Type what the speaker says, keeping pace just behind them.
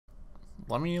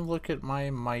Let me look at my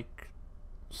mic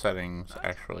settings,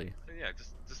 actually. Yeah,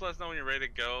 just let us know when you're ready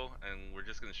to go, and we're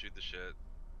just gonna shoot the shit,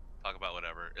 talk about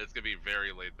whatever. It's gonna be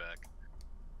very laid back.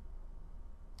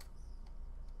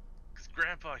 Cause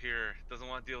Grandpa here doesn't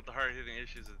want to deal with the hard-hitting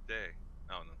issues of the day.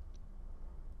 I don't know.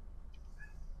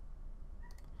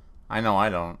 I know I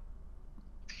don't.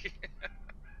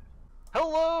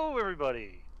 Hello,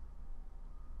 everybody.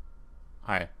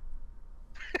 Hi.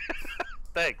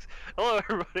 Thanks. Hello,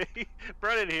 everybody.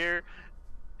 Brennan here.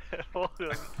 Welcome.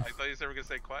 I thought you said we were gonna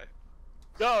stay quiet.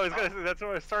 No, I was gonna say that's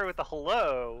why I started with the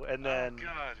hello, and then. Oh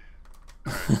God.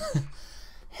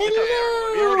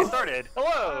 Hello. We already started.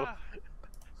 Hello.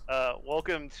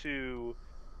 Welcome to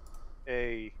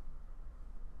a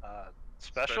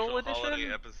special edition.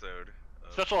 Holiday episode.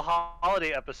 Special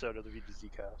holiday episode of the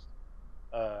VGZCast.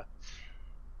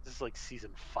 This is like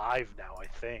season 5 now, I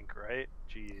think, right?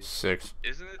 Jeez. 6.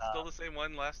 Isn't it still the same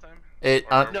one last time?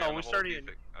 No, we're starting.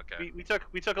 Okay. We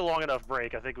took a long enough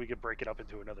break. I think we could break it up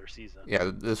into another season.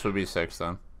 Yeah, this would be 6 then.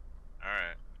 All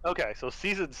right. Okay, so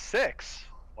season 6.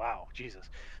 Wow, Jesus.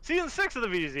 Season 6 of the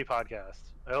VGZ podcast.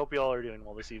 I hope you all are doing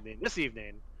well this evening. This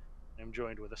evening, I'm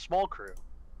joined with a small crew.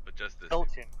 But just this.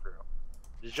 Skeleton crew.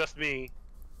 It's just me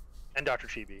and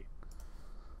DrChibi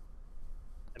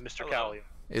and Mr. Cali.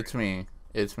 It's me.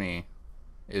 It's me.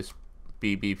 It's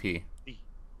BBP.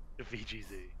 The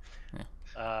VGZ. Yeah.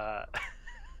 I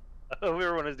hope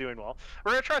everyone is doing well.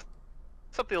 We're gonna try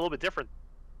something a little bit different.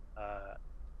 As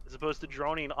opposed to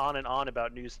droning on and on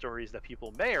about news stories that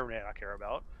people may or may not care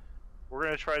about, we're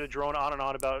gonna try to drone on and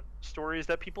on about stories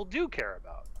that people do care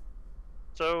about.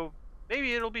 So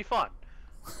maybe it'll be fun.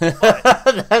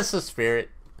 That's the spirit.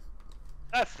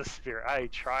 That's the spirit.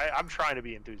 I'm trying to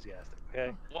be enthusiastic.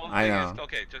 Okay. Well, the I thing know. is,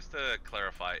 okay, just to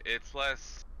clarify, it's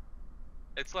less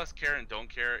care and don't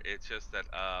care. It's just that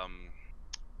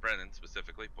Brennan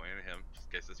specifically, pointing at him, just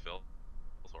in case this feels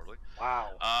horribly. Wow.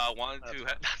 Wanted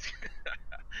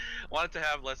to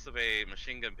have less of a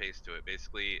machine gun pace to it.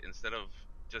 Basically, instead of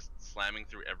just slamming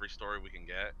through every story we can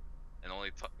get and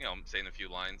only saying a few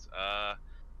lines,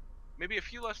 maybe a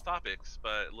few less topics,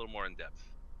 but a little more in depth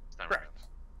this time around.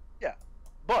 Yeah,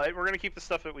 but we're gonna keep the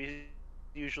stuff that we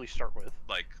usually start with.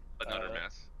 Like another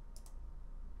mess.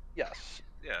 Yes.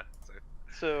 Yeah.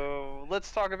 So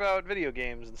let's talk about video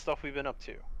games and stuff we've been up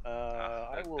to.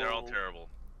 They're all terrible.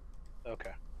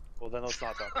 Okay. Well, then let's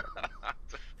not talk about that.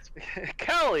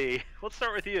 Cali, let's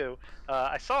start with you.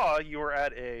 I saw you were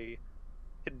at a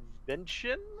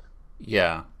convention.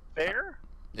 Yeah. Fair.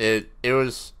 It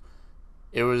was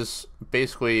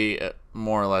basically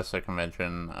more or less a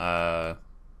convention.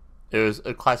 It was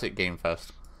a classic game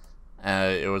fest.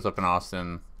 It was up in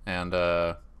Austin, and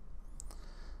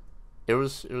it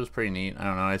was pretty neat. I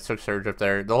don't know. I took Surge up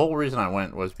there. The whole reason I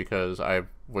went was because I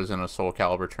was in a Soul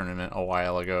Calibur tournament a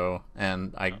while ago,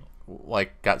 and I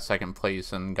got second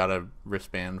place and got a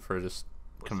wristband for this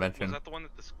convention. Was that the one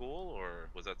at the school, or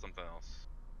was that something else?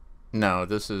 No,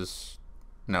 this was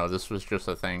just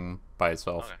a thing by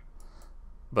itself. Okay.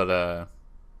 But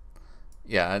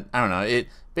yeah, I don't know. It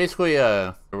basically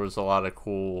there was a lot of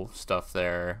cool stuff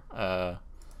there.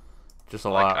 Just a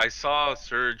lot. I saw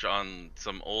Surge on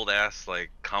some old ass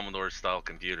Commodore style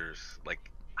computers.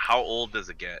 How old does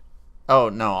it get? Oh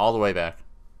no, all the way back.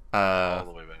 All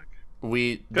the way back.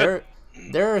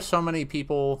 There are so many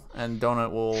people, and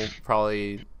Donut will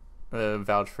probably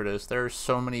vouch for this. There are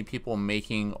so many people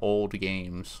making old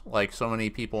games. So many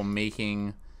people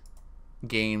making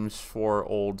games for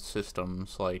old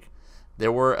systems.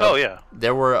 There were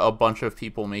there were a bunch of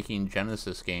people making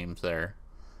Genesis games there.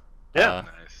 Yeah.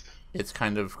 Nice. It's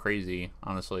kind of crazy,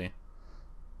 honestly.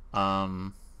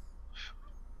 Well,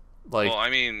 I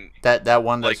mean, that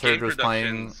one that Game Surge was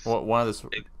playing. Productions, One of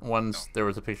the ones there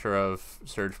was a picture of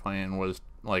Surge playing was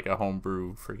a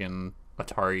homebrew freaking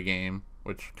Atari game,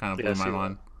 which kind of blew my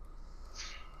mind.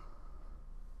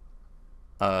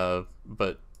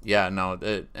 But yeah, no,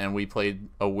 and we played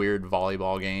a weird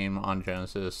volleyball game on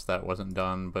Genesis that wasn't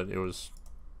done, but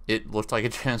it looked like a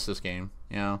Genesis game,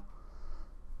 you know.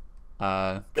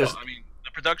 I mean,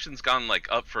 the production's gone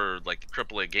up for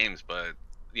AAA games, but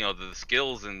the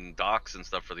skills and docs and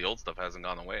stuff for the old stuff hasn't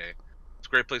gone away. It's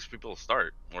a great place for people to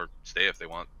start or stay if they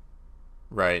want.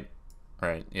 Right,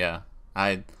 yeah.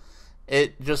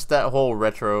 Just that whole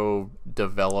retro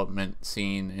development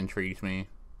scene intrigues me.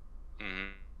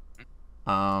 Mm-hmm.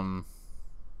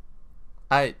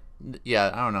 I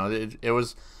don't know. It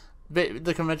was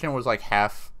the convention was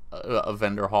half a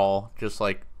vendor hall, just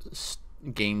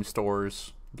game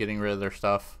stores getting rid of their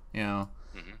stuff, and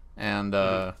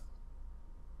a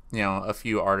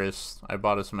few artists. I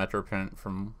bought a Symmetra print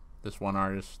from this one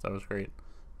artist. That was great.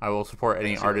 I will support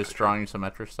any see that artist picture. drawing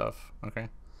Symmetra stuff. Okay.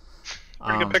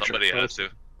 Pretty good picture. Somebody has to.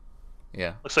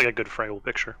 Yeah. Looks like a good frameable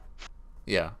picture.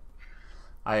 Yeah.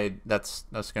 That's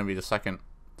gonna be the second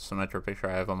Symmetra picture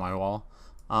I have on my wall.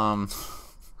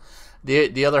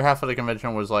 The other half of the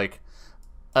convention was like,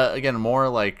 again, more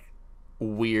like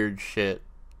weird shit.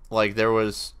 Like there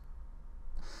was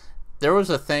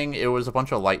a thing. It was a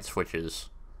bunch of light switches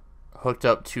hooked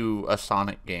up to a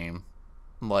Sonic game,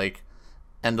 like,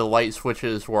 and the light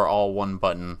switches were all one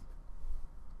button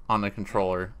on the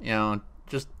controller. You know,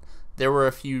 just there were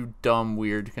a few dumb,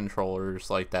 weird controllers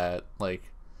like that, like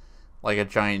a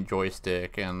giant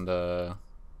joystick and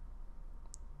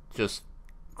just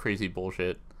crazy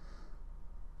bullshit.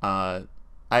 I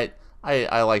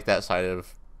like that side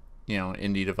of, you know,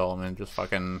 indie development. Just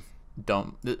fucking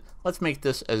dumb. Let's make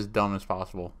this as dumb as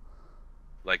possible.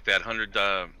 Like that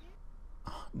The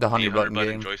 100 button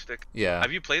game. joystick. Yeah.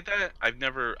 Have you played that?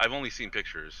 I've only seen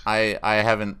pictures. I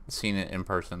haven't seen it in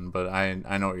person, but I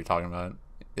know what you're talking about.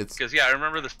 It's Because I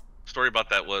remember the story about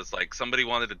that was like somebody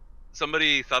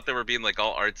thought they were being like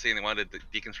all artsy and they wanted to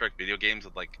deconstruct video games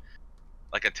with like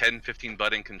a 10-15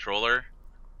 button controller,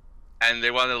 and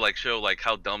they wanted to like show like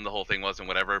how dumb the whole thing was and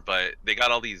whatever. But they got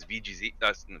all these FGC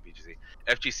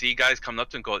guys coming up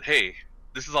to them and going, "Hey,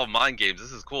 this is all mind games.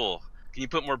 This is cool. Can you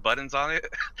put more buttons on it?"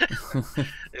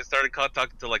 They started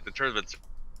talking to like the tournament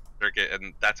circuit,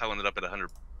 and that's how it ended up at 100.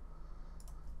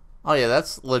 Oh yeah,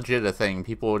 that's legit a thing.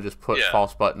 People will just put Yeah.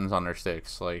 false buttons on their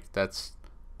sticks. Like that's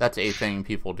a thing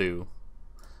people do.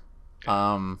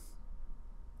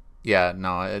 Yeah,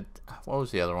 no. What was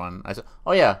the other one?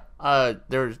 Oh yeah.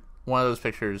 There's one of those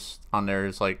pictures on there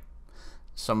is like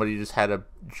somebody just had a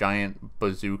giant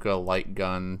bazooka light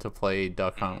gun to play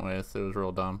duck hunt with. It was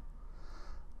real dumb.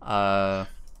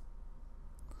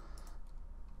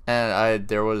 And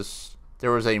there was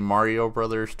a Mario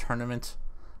Brothers tournament,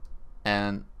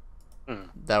 and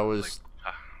that was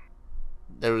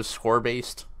it was score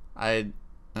based. And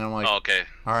I'm like, Oh, okay.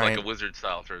 all It's right, like a wizard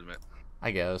style tournament.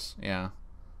 I guess, yeah.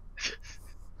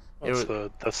 That's the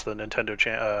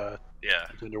Nintendo Yeah.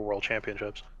 Nintendo World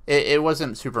Championships. It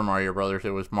wasn't Super Mario Brothers. It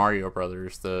was Mario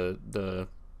Brothers, the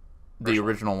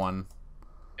original one.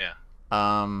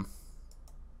 Yeah.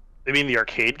 You mean the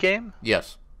arcade game?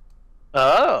 Yes.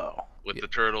 Oh. With the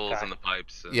turtles Okay. and the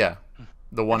pipes. And... Yeah.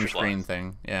 The one Extra screen blocks.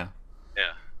 thing. Yeah.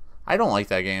 Yeah. I don't like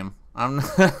that game. I'm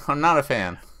not a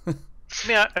fan. I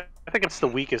mean, I think it's the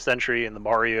weakest entry in the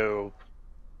Mario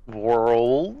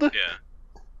world. Yeah.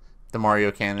 The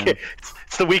Mario canon.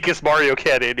 It's the weakest Mario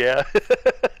canon, yeah.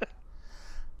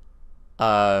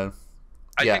 I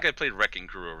Yeah. think I played Wrecking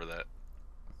Crew over that.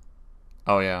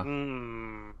 Oh yeah. We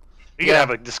Yeah. can have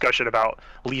a discussion about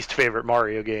least favorite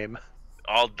Mario game.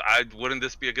 Wouldn't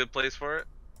this be a good place for it?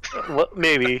 Well,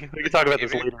 maybe we can talk about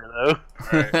this Maybe. later,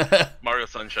 though. Alright. Mario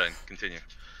Sunshine. Continue.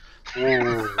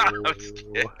 Ooh. I'm just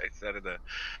kidding. I said it.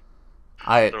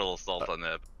 I Throw a little salt on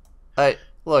that.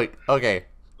 look. Okay.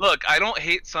 Look, I don't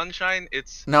hate Sunshine.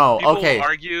 It's No. people Okay.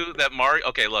 argue that Mario.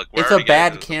 Okay, look. we're It's a already getting bad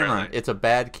into this, camera. apparently. It's a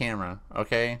bad camera.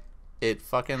 Okay.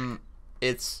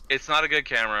 It's It's not a good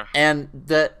camera. and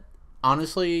that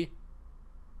honestly,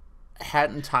 Hat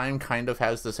in Time kind of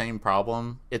has the same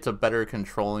problem. It's a better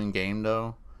controlling game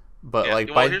though. But Yeah, like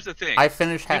well, by here's the thing. I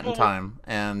finished Hat in People- Time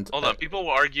and Hold on. People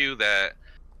will argue that,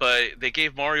 but they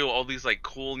gave Mario all these like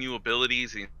cool new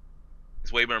abilities. And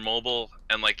he's way more mobile,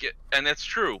 and and that's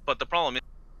true. But the problem is,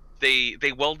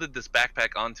 they welded this backpack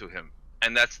onto him,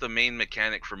 and that's the main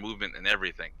mechanic for movement and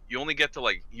everything. You only get to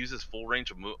like use his full range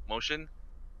of motion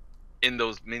in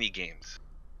those mini games,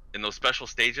 in those special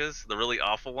stages, the really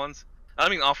awful ones. I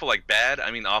don't mean awful like bad.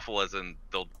 I mean awful as in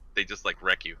they just like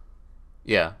wreck you.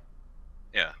 yeah.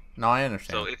 Yeah. No, I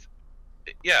understand. So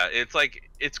it's like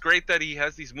it's great that he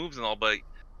has these moves and all, but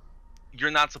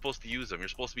you're not supposed to use them. You're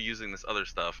supposed to be using this other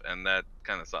stuff, and that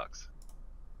kind of sucks.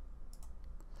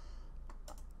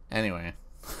 Anyway.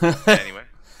 Anyway,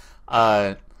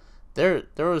 There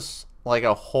was like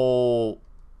a whole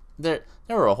there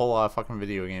were a whole lot of fucking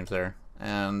video games there,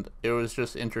 and it was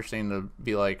just interesting to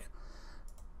be like,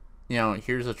 you know,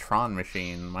 here's a Tron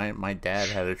machine. My dad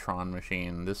had a Tron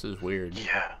machine. This is weird.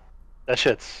 Yeah, that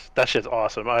shit's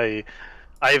awesome.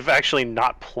 I've actually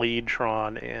not played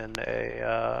Tron in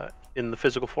the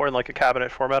physical form, in like a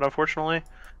cabinet format, unfortunately.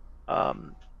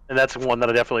 And that's one that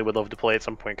I definitely would love to play at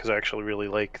some point because I actually really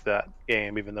like that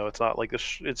game, even though it's not like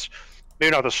this. It's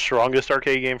maybe not the strongest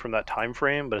arcade game from that time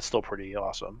frame, but it's still pretty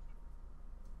awesome.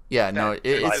 Yeah, no, this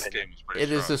it's game is pretty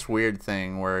it is strong. this weird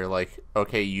thing where like,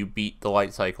 okay, you beat the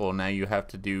light cycle, now you have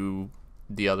to do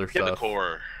the other Get the stuff.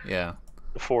 core. Yeah.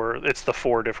 It's the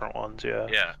four different ones, yeah.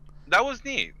 Yeah, that was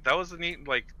neat. That was a neat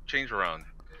like change around.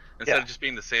 instead of just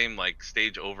being the same like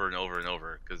stage over and over and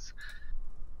over. Because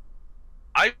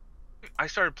I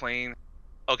started playing.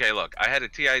 Okay, look, I had a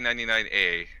TI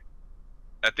 99A.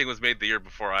 That thing was made the year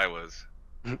before I was,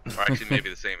 or actually maybe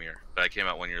the same year, but I came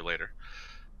out 1 year later.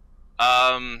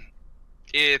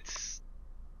 It's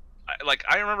like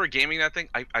I remember gaming that thing.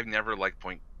 I've never liked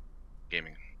point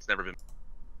gaming. It's never been.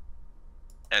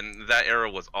 And that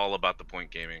era was all about the point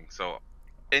gaming. So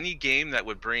any game that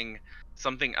would bring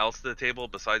something else to the table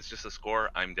besides just a score,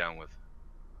 I'm down with.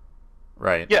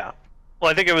 Right. Yeah.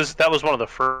 Well, I think that was one of the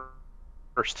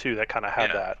first two that kind of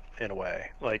had that in a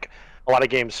way. Like a lot of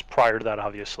games prior to that,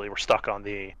 obviously, were stuck on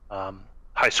the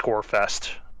high score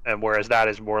fest, and whereas that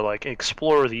is more like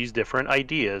explore these different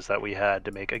ideas that we had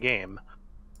to make a game.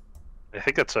 I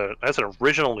think that's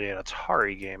originally an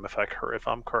Atari game, if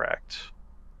I'm correct.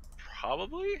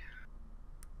 Probably.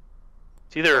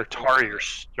 It's either Atari or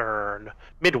Stern.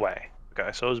 Midway.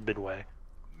 Okay, so it was Midway.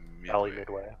 Cali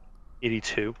Midway.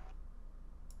 82.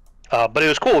 But it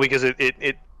was cool because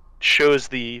it shows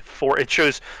four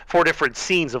different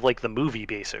scenes of like the movie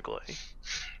basically.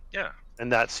 Yeah. And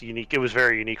that's unique. It was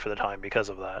very unique for the time because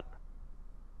of that.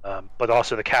 But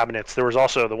also the cabinets. There was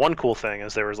also the one cool thing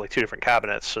is there was like two different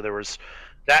cabinets. So there was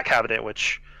that cabinet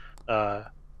which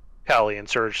Cali and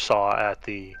Serge saw at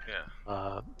the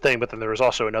thing, but then there was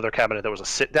also another cabinet that was a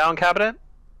sit-down cabinet.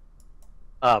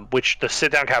 Which the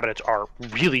sit-down cabinets are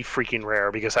really freaking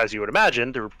rare because, as you would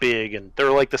imagine, they're big and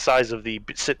they're like the size of the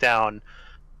sit-down,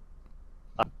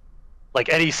 like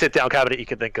any sit-down cabinet you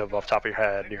can think of off the top of your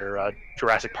head, your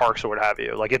Jurassic Parks or what have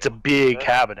you. Like it's a big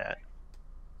cabinet.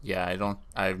 Yeah,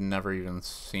 I've never even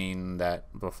seen that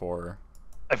before.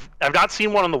 I've not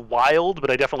seen one in the wild, but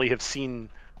I definitely have seen.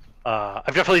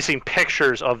 I've definitely seen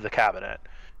pictures of the cabinet.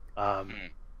 Yeah,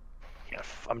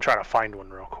 I'm trying to find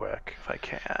one real quick if I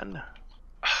can.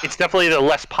 It's definitely the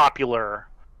less popular.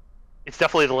 It's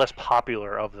definitely the less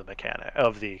popular of the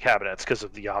cabinets because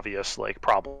of the obvious like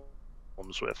problems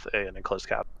with an enclosed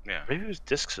cabinet. Yeah. Maybe it was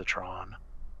DrChibi.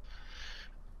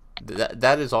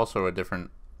 That is also a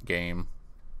different game.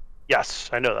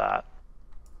 Yes, I know that.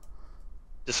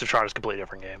 DrChibi is a completely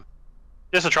different game.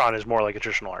 DrChibi is more like a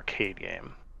traditional arcade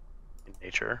game in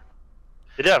nature.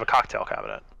 They did have a cocktail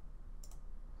cabinet.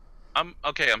 I'm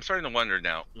starting to wonder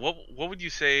now. What would you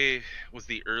say was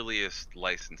the earliest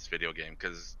licensed video game?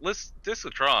 Because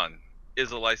Discotron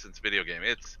is a licensed video game.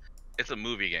 It's a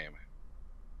movie game.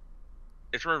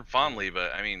 It's remembered fondly,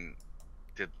 but I mean,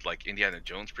 did like Indiana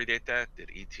Jones predate that? Did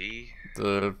E.T.?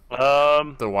 The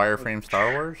wireframe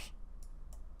Star Wars?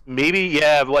 Maybe,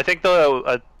 yeah. Well, I think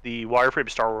the wireframe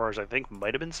Star Wars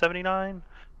might have been 79.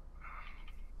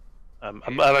 I'm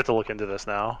about to look into this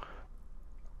now.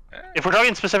 If we're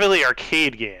talking specifically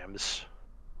arcade games,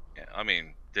 yeah, I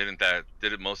mean, didn't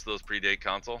most of those predate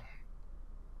console?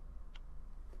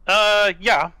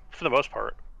 Yeah, for the most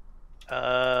part. If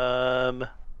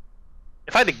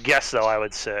I had to guess, though, I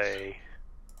would say,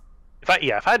 if I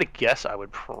had to guess, I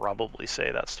would probably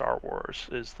say that Star Wars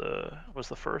was the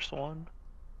first one.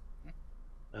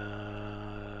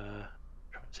 Trying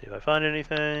to see if I find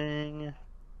anything.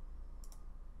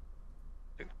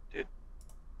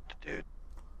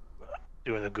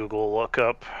 Doing the Google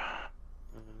lookup.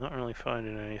 Not really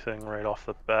finding anything right off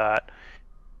the bat.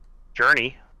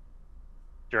 Journey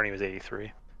was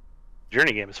 83.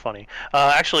 Journey game is funny.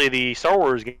 Actually, the Star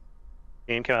Wars game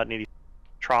came out in 80.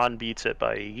 Tron beats it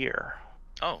by a year.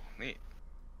 Oh, neat.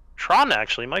 Tron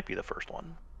actually might be the first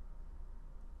one.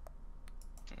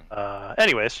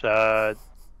 Anyways,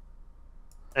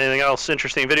 anything else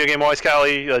interesting video game wise,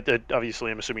 Cali? Obviously,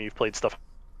 I'm assuming you've played stuff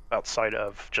outside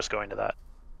of just going to that.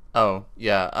 Oh,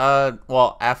 yeah.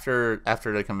 Well, after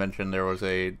the convention, there was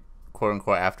a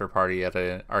quote-unquote after party at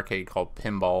an arcade called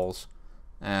Pinballs.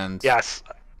 And yes.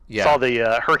 Yeah. Saw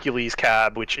the Hercules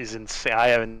cab, which is insane. I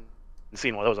haven't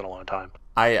seen one of those in a long time.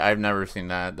 I've never seen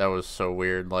that. That was so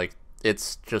weird. Like,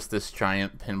 it's just this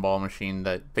giant pinball machine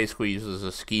that basically uses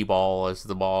a skee ball as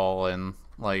the ball and,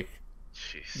 like,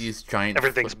 jeez, these giant...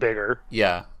 Everything's bigger.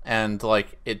 Yeah, and,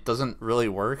 like, it doesn't really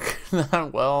work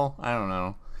that well. I don't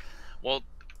know. Well,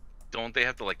 don't they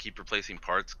have to like keep replacing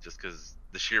parts just because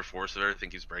the sheer force of everything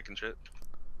keeps breaking shit?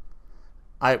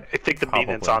 I think the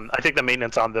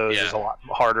maintenance on those is a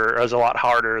lot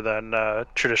harder than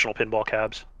traditional pinball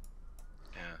cabs.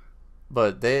 Yeah.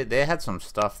 But they had some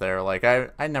stuff there. Like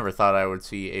I never thought I would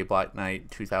see a Black Knight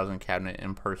 2000 cabinet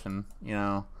in person. You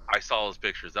know. I saw those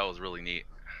pictures. That was really neat.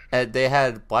 They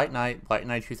had Black Knight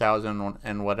 2000,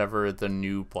 and whatever the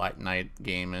new Black Knight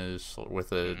game is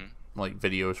with a like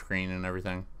video screen and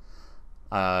everything.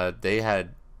 They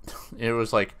had, it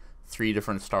was like 3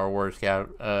 different Star Wars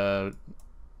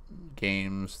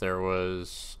games. There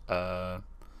was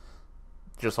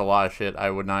just a lot of shit. I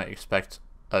would not expect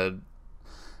a.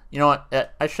 You know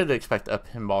what? I should expect a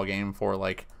pinball game for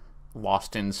like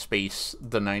Lost in Space,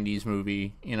 the '90s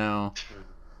movie. You know,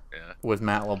 Yeah. with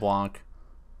Matt LeBlanc.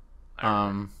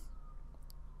 Yeah,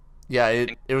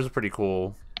 it was a pretty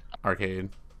cool arcade.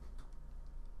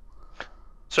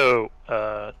 So,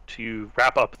 to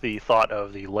wrap up the thought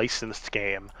of the licensed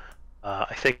game,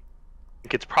 I think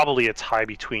it's probably a tie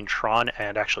between Tron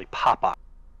and actually Popeye,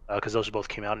 because those both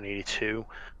came out in '82.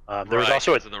 There was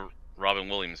also because of the Robin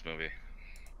Williams movie.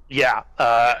 Yeah,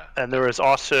 and there was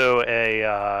also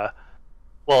a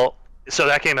well, so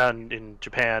that came out in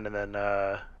Japan, and then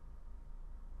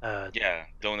Yeah,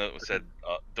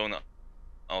 Donut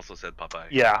also said Popeye.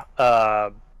 yeah,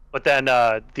 but then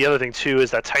the other thing too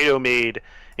is that Taito made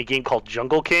a game called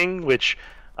Jungle King, which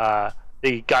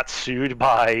they got sued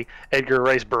by Edgar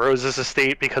Rice Burroughs'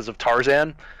 estate because of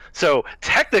Tarzan. So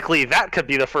technically, that could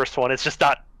be the first one. It's just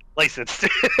not licensed.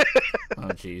 Oh,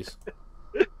 jeez.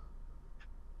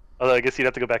 Although I guess you'd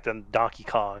have to go back to Donkey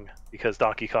Kong, because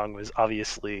Donkey Kong was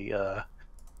obviously,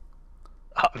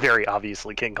 very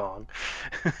obviously King Kong.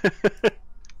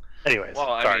 Anyways,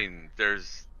 Well, I sorry. mean,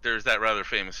 there's that rather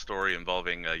famous story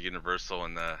involving Universal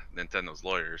and Nintendo's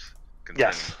lawyers.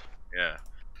 Yes, Yeah.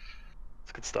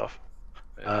 it's good stuff.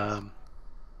 it is. All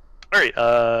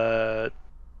right,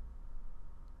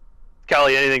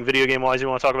 Cali, anything video game wise you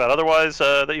want to talk about otherwise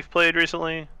that you've played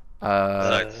recently?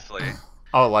 Besides Slay.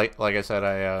 Oh, like I said,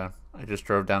 I just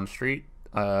drove down the street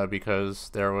because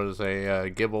there was a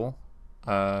Gibble.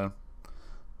 I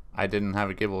didn't have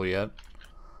a Gibble yet.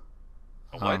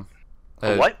 A what?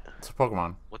 What? It's a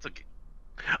Pokemon. What's a?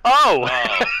 Oh,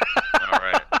 Oh, all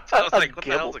right. I was like, what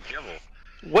the Gibble? hell's a Gibble?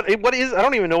 what is? I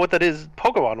don't even know what that is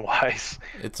Pokemon wise.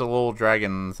 It's a little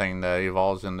dragon thing that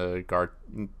evolves into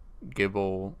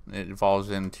Gibble. It evolves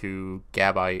into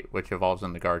Gabite, which evolves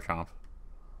into Garchomp.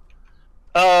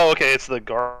 Oh, okay, it's the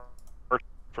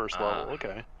first Ah. level.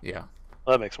 Okay, Yeah,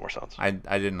 well, that makes more sense. I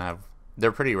didn't have.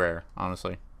 They're pretty rare,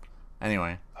 honestly.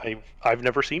 Anyway, I've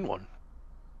never seen one.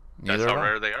 neither That's how have I.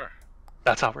 rare they are.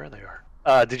 That's how rare they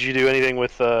are. Did you do anything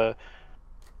with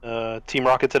Team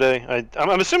Rocket today?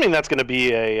 I'm assuming that's going to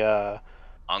be a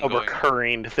Ongoing.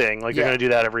 recurring thing. Like Yeah. they're going to do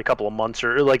that every couple of months,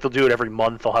 or like they'll do it every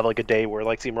month. They'll have like a day where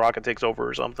like Team Rocket takes over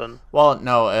or something. Well,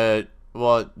 no,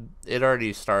 well, it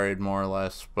already started more or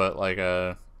less, but like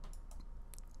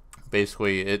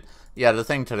basically it. Yeah, the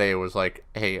thing today was like,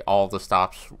 hey, all the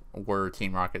stops were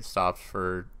Team Rocket stops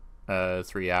for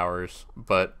 3 hours,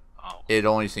 but Oh. it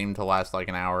only seemed to last like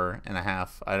an hour and a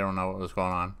half. I don't know what was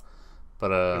going on,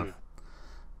 but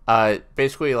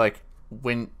basically like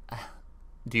when.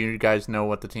 Do you guys know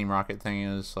what the Team Rocket thing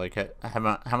is? Like,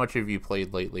 how much have you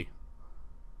played lately?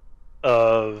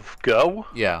 Of Go.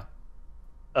 Yeah.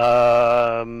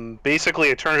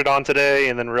 Basically, I turned it on today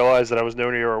and then realized that I was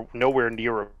nowhere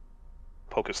near a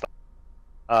Pokestop.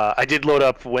 I did load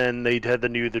up when they had the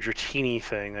DrChibi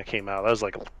thing that came out. That was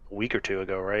like a week or two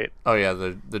ago, right? Oh yeah,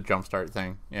 the jumpstart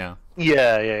thing. Yeah.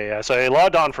 Yeah. So I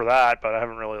logged on for that, but I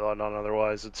haven't really logged on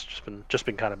otherwise. It's just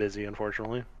been kind of busy,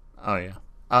 unfortunately. Oh yeah.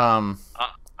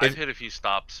 I've hit a few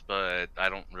stops, but I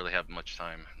don't really have much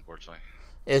time, unfortunately.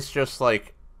 It's just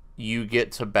like you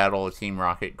get to battle a Team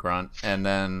Rocket grunt, and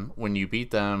then when you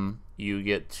beat them, you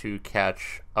get to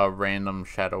catch a random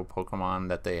shadow Pokemon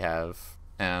that they have,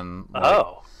 and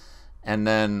and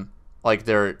then like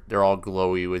they're all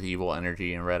glowy with evil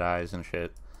energy and red eyes and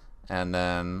shit, and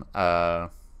then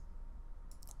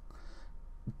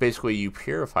basically you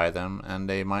purify them, and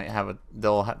they might have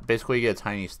basically get a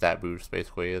tiny stat boost.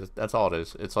 Basically, that's all it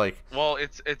is. It's like, Well,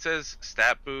 it says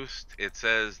stat boost. It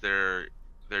says they're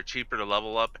cheaper to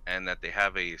level up and that they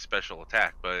have a special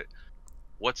attack. But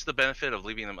what's the benefit of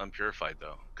leaving them unpurified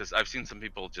though? Because I've seen some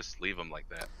people just leave them like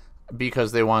that.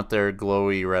 because they want their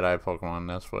glowy red eye Pokemon.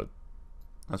 That's what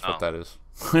Oh. that is.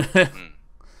 So that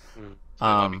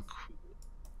would be cool.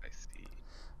 I see.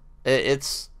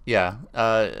 It's yeah.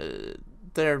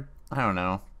 They're, I don't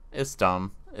know. It's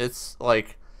dumb. It's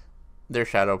like they're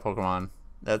shadow Pokemon.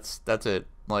 That's it.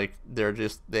 Like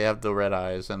they have the red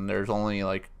eyes, and there's only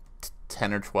like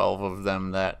 10 or 12 of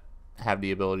them that have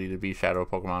the ability to be shadow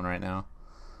Pokemon right now.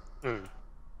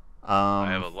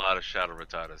 I have a lot of Shadow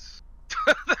Rattatas.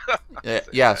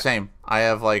 Yeah, same. I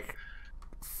have like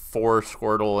 4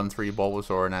 Squirtle and 3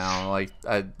 Bulbasaur now. Like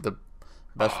the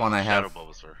best one I have. Shadow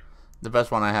Bulbasaur. The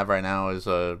best one I have right now is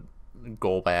a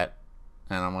Golbat,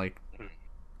 and I'm like,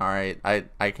 all right,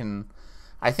 I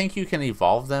think you can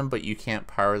evolve them, but you can't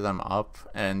power them up,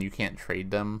 and you can't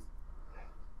trade them.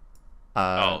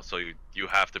 So you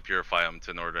have to purify them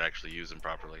in order to actually use them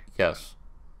properly. Yes.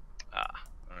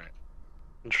 All right.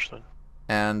 Interesting.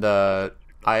 And I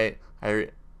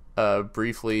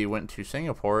briefly went to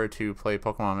Singapore to play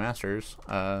Pokemon Masters.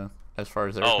 As far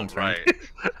as they're concerned. Right.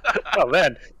 Oh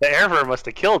man, the airfare must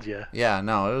have killed you. Yeah,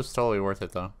 no, it was totally worth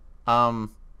it though. You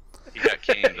got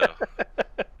caned though.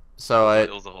 So It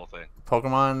was the whole thing.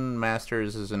 Pokemon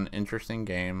Masters is an interesting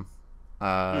game.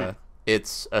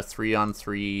 It's a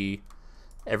 3-on-3.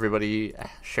 Everybody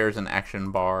shares an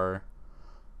action bar.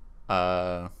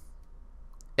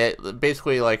 It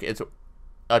basically like it's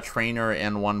a trainer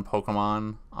and one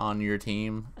Pokemon on your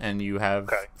team, and you have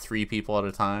 3 people at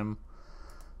a time.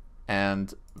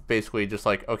 And basically just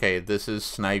like, okay, this is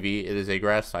Snivy, it is a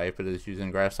grass type, it is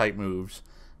using grass type moves,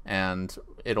 and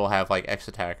it'll have like X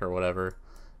attack or whatever.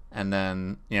 And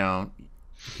then, you know,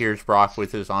 here's Brock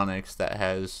with his Onix that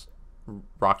has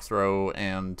Rock Throw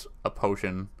and a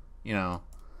potion, you know.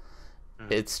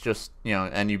 It's just, you know,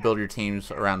 and you build your teams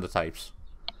around the types.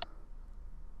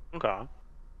 Okay.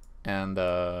 And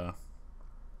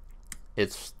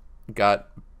it's got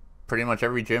pretty much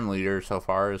every gym leader so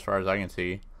far as I can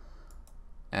see.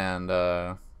 And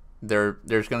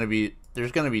there's gonna be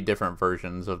different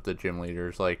versions of the gym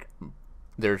leaders. Like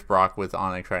there's Brock with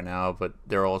Onix right now, but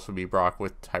there'll also be Brock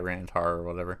with Tyranitar or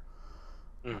whatever.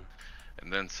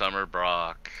 And then Summer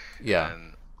Brock. Yeah.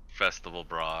 And Festival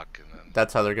Brock, and then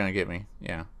that's how they're gonna get me.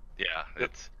 Yeah. Yeah,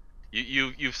 it's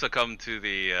you've succumbed to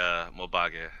the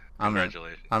Mobage.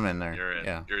 Congratulations. I'm in there. You're in.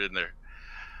 Yeah. You're in there.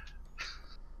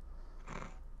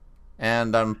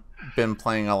 And I've been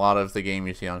playing a lot of the game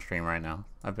you see on stream right now.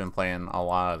 I've been playing a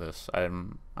lot of this.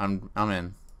 I'm in.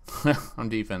 I'm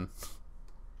deep in.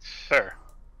 Fair.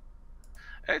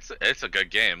 It's a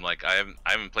good game. Like I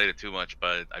haven't played it too much,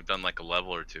 but I've done like a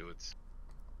level or two.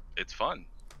 It's fun.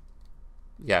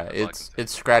 Yeah, it's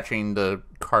scratching the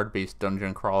card-based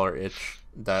dungeon crawler itch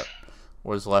that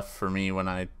was left for me when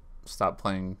I stopped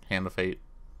playing Hand of Fate.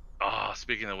 Oh,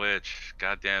 speaking of which,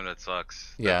 goddamn, that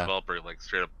sucks. Yeah. That developer like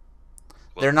straight up.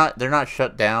 They're not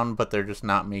shut down, but they're just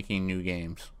not making new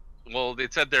games. Well,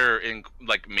 it said they're in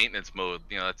like maintenance mode.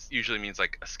 You know, that usually means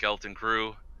like a skeleton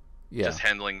crew, just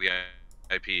handling the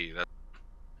IP. Yeah,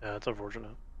 that's unfortunate.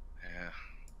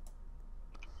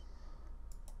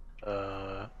 Yeah.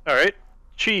 All right,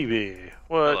 Chibi,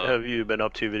 what Hello. have you been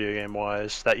up to video game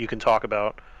wise that you can talk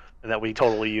about, and that you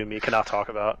and me cannot talk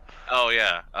about? Oh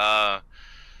yeah.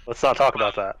 Let's not talk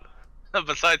about that.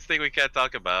 Besides thing we can't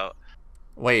talk about.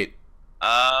 Wait.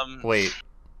 Wait.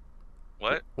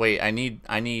 What? Wait. I need.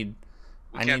 We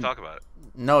can't talk about it.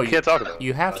 No, You can't talk about it.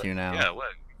 You have to now. Yeah.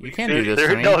 What? You can't do this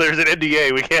to me. No, there's an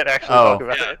NDA. We can't actually talk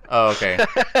about Yeah. it. Oh, okay.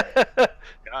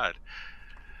 God.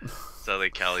 So they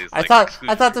Cali's. I Like,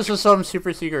 thought this was some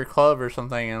super secret club or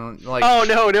something, and like. Oh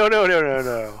no!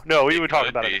 No, we would talk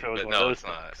about it be, if it was but one of no, those it's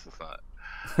not. things.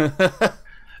 It's not.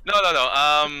 No.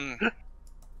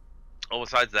 Oh,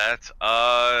 besides that,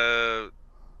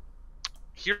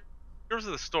 Heroes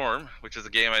of the Storm, which is a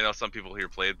game I know some people here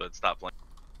played but stopped playing.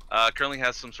 Currently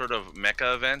has some sort of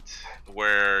mecha event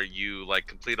where you like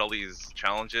complete all these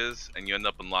challenges and you end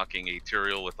up unlocking a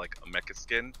Tyrael with like a mecha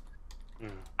skin.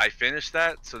 I finished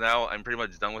that, so now I'm pretty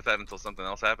much done with that until something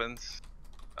else happens.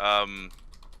 Currently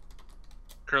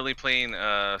playing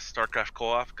StarCraft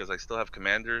co-op because I still have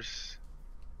commanders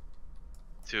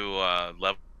to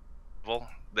level.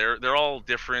 They're all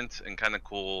different and kind of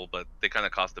cool, but they kind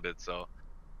of cost a bit, so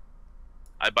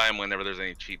I buy them whenever there's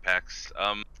any cheap packs.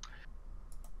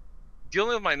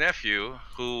 Dealing with my nephew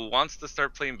who wants to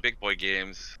start playing big boy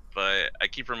games, but I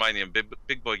keep reminding him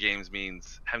big boy games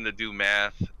means having to do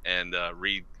math and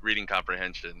reading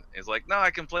comprehension. He's like, no,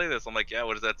 I can play this. I'm like, yeah,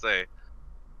 what does that say?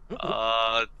 So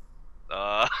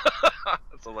I'm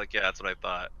like, yeah, that's what I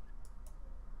thought.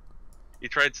 He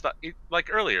tried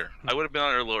like earlier. I would have been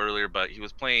on a little earlier, but he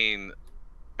was playing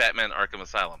Batman Arkham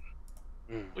Asylum,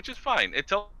 which is fine. It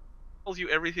tells you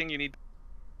everything you need,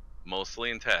 mostly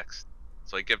in text.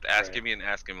 So he kept asking me and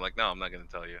asking me, like, no, I'm not going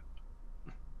to tell you.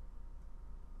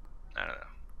 I don't know.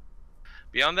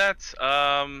 Beyond that,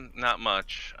 not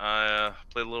much.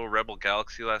 Played a little Rebel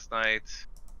Galaxy last night.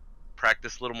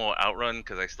 Practiced a little more Outrun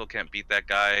because I still can't beat that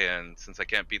guy, and since I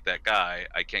can't beat that guy,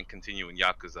 I can't continue in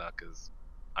Yakuza because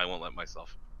I won't let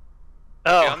myself.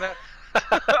 Oh. Beyond that,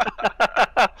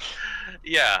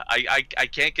 yeah, I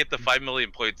can't get the 5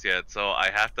 million points yet, so I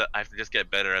have to just get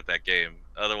better at that game.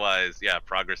 Otherwise, yeah,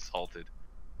 progress is halted.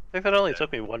 I think that only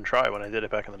took me one try when I did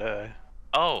it back in the day.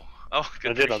 Oh,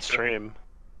 good. I did on stream.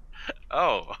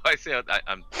 Oh, I see.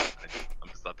 I'm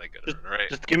just not that good at it, right?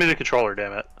 Just give me the controller,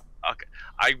 damn it. Okay,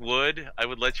 I would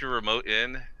let you remote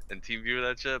in and team view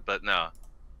that shit, but no.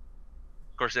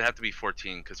 course, it had to be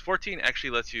 14 because 14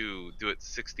 actually lets you do it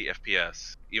 60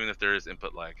 FPS, even if there is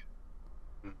input lag.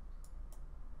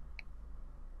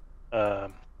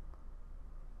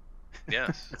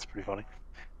 Yes. That's pretty funny.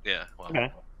 Yeah. Well.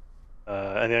 Okay.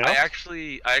 Anything else?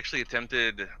 I actually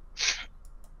attempted.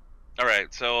 All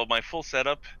right. So my full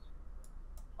setup,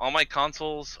 all my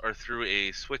consoles are through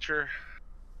a switcher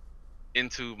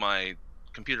into my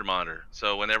computer monitor.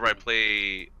 So whenever I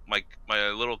play, my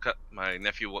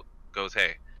nephew goes,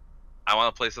 "Hey, I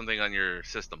want to play something on your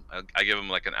system." I give him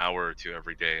like an hour or two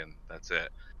every day, and that's it.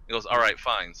 He goes, "All right,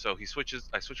 fine." So I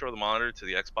switch over the monitor to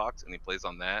the Xbox, and he plays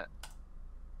on that.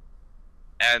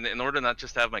 And in order not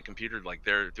just to have my computer like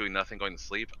there doing nothing, going to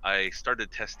sleep, I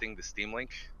started testing the Steam Link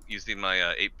using my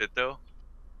 8-bit though.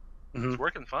 It's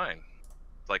working fine.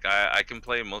 It's like I can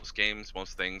play most games,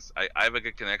 most things. I have a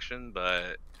good connection,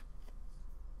 but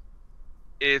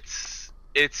it's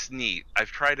neat. I've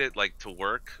tried it like to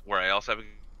work where I also have a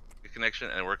good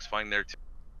connection, and it works fine there too.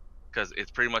 Because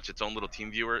it's pretty much its own little team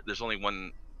viewer. There's only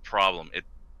one problem.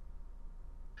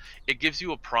 It gives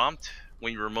you a prompt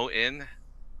when you remote in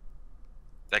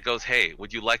that goes, "Hey,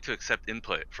 would you like to accept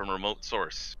input from a remote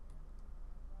source?"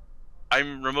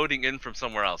 I'm remoting in from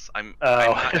somewhere else. I'm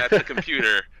not at the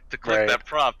computer to click that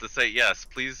prompt to say, "Yes,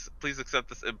 please accept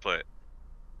this input."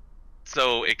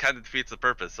 So it kind of defeats the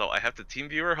purpose. So I have to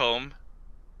TeamViewer home.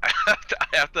 I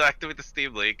have to activate the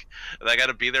Steam Link, and I got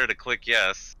to be there to click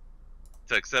yes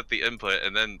to accept the input,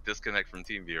 and then disconnect from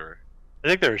TeamViewer. I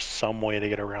think there's some way to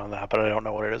get around that, but I don't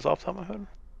know what it is off the top of my head.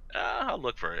 I'll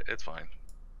look for it. It's fine.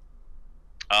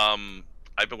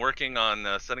 I've been working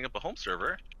on setting up a home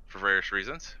server for various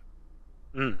reasons.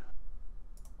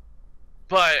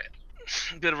 But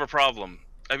a bit of a problem.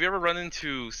 Have you ever run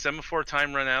into semaphore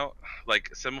time run out,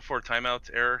 like semaphore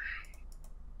timeout error?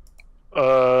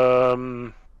 I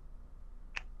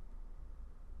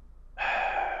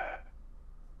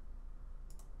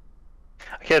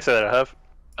can't say that I have.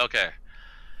 Okay. Have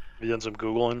you done some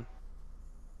Googling?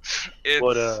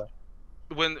 It's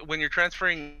when you're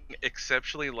transferring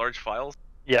exceptionally large files.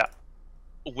 Yeah.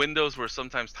 Windows will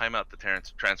sometimes time out the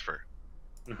transfer.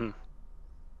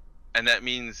 And that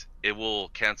means it will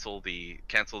cancel the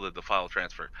file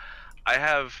transfer. I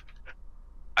have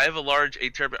a large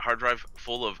 8 terabyte hard drive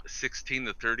full of 16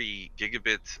 to 30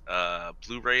 gigabit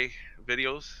Blu-ray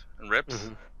videos and rips.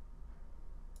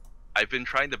 I've been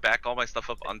trying to back all my stuff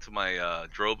up onto my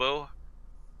Drobo.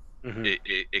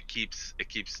 It keeps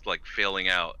like failing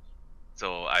out.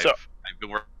 So I've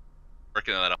been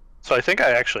working on that. So I think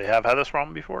I actually have had this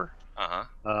problem before.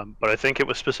 But I think it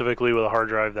was specifically with a hard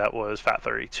drive that was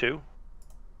FAT32.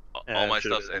 All my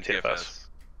stuff's NTFS.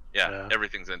 Yeah,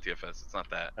 everything's NTFS. It's not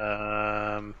that.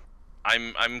 I'm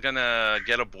gonna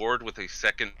get a board with a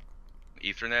second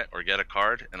Ethernet or get a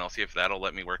card, and I'll see if that'll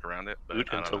let me work around it. But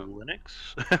boot into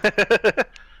Linux.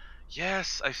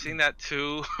 Yes, I've seen that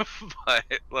too. But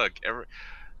look,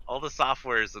 all the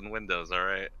software is in Windows. All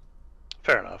right.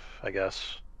 Fair enough, I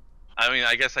guess. I mean,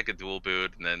 I guess I could dual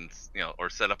boot and then or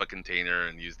set up a container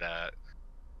and use that.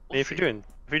 If you're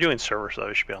doing server stuff,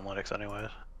 it should be on Linux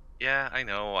anyways. Yeah, I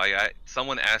know.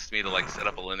 Someone asked me to like set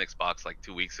up a Linux box like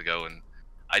 2 weeks ago, and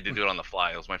I did do it on the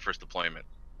fly. It was my first deployment.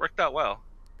 Worked out well.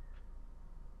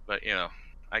 But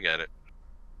I get it.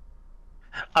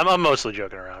 I'm mostly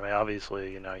joking around. I mean,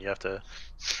 obviously, you have to,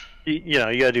 you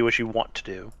gotta do what you want to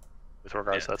do with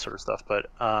regards to that sort of stuff. But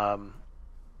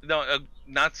no,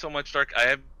 not so much Dark. I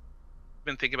have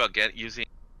been thinking about using,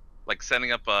 like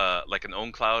setting up like an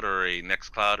OwnCloud or a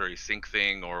NextCloud or a Sync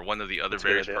thing or one of the other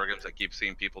various programs I keep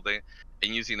seeing people do,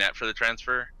 and using that for the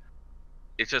transfer.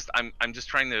 It's just I'm just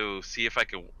trying to see if I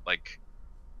can like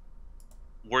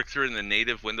work through it in the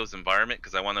native Windows environment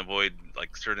because I want to avoid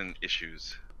like certain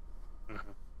issues. Yeah,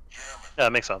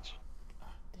 that makes sense.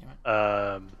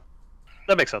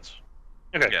 That makes sense.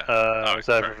 Okay. Yeah. Is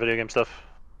that for video game stuff?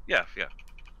 Yeah.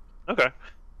 Okay.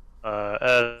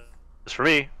 As for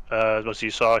me, as most of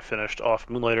you saw, I finished off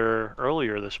Moonlighter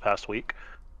earlier this past week.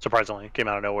 Surprisingly, came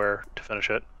out of nowhere to finish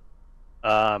it.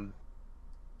 So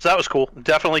that was cool.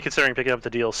 Definitely considering picking up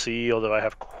the DLC, although I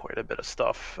have quite a bit of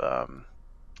stuff.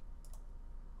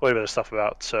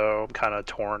 About, so I'm kind of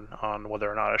torn on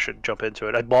whether or not I should jump into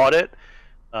it. I bought it,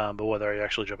 but whether I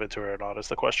actually jump into it or not is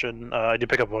the question. I did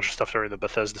pick up a bunch of stuff during the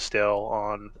Bethesda sale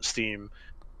on Steam.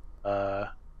 I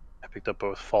picked up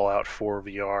both Fallout 4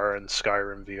 VR and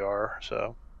Skyrim VR,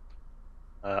 so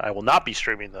I will not be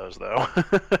streaming those though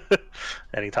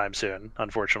anytime soon,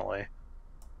 unfortunately.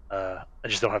 I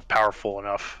just don't have powerful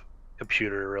enough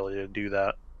computer really to do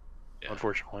that,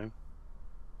 unfortunately.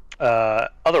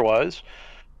 Otherwise,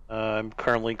 I'm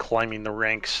currently climbing the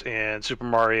ranks in Super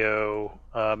Mario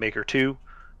Maker 2.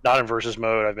 not in versus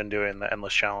mode. I've been doing the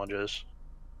endless challenges.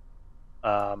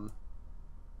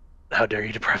 How dare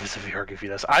you deprive us of VR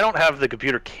goofiness? I don't have the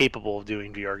computer capable of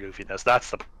doing VR goofiness.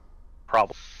 That's the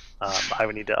problem. I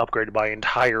would need to upgrade my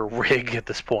entire rig at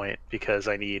this point because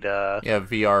I need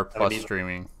VR plus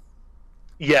streaming.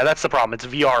 Yeah, that's the problem. It's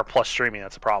VR plus streaming.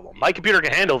 That's the problem. My computer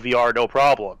can handle VR, no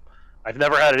problem. I've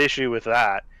never had an issue with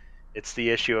that. It's the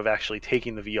issue of actually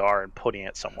taking the VR and putting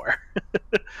it somewhere.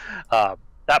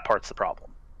 That part's the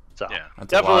problem. So Yeah.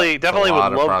 definitely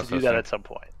would love to do that at some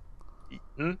point.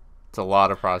 It's a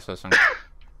lot of processing.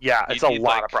 Yeah, it's a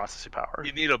lot of processing power.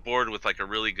 You need a board with like a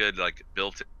really good like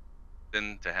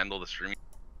built-in to handle the streaming.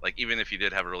 Like even if you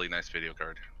did have a really nice video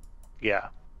card. Yeah.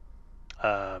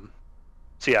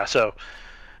 So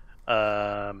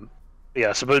been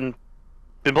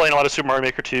playing a lot of Super Mario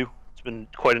Maker 2. It's been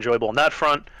quite enjoyable on that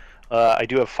front. I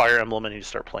do have Fire Emblem and need to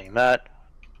start playing that.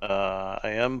 I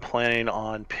am planning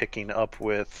on picking up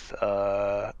with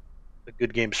a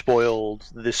good game Spoiled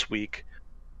this week.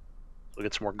 We'll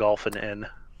get some more golfing in. Did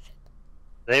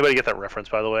anybody get that reference,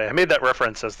 by the way? I made that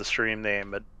reference as the stream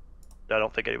name, but I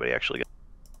don't think anybody actually got it.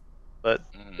 But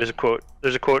there's a quote.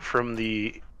 There's a quote from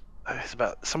it's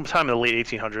about sometime in the late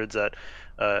 1800s that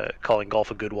calling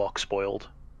golf a good walk spoiled.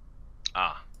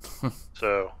 Ah.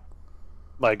 So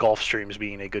my golf streams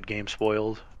being a good game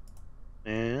spoiled.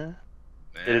 Yeah.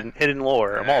 Hidden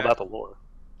lore. I'm all about the lore.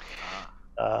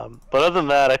 But other than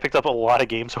that, I picked up a lot of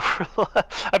games over.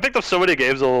 I picked up so many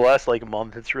games over the last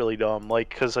month. It's really dumb.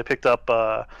 Because I picked up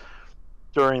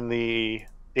during the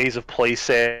Days of Play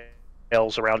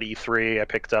sales around E3. I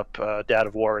picked up Dad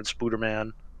of War and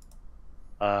Spooderman.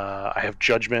 I have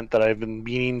Judgment that I've been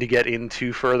meaning to get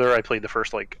into further. I played the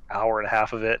first hour and a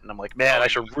half of it, and I'm like, man, I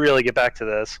should really get back to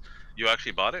this. You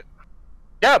actually bought it?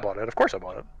 Yeah, I bought it. Of course, I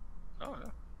bought it. Oh yeah.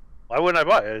 Why wouldn't I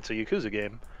buy it? It's a Yakuza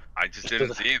game. I just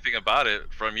didn't see anything about it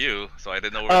from you, so I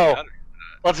didn't know where you got it.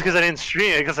 Well, it's because I didn't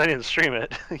stream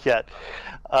it yet.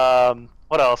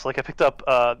 What else? I picked up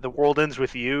The World Ends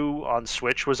With You on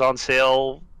Switch was on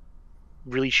sale,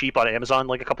 really cheap on Amazon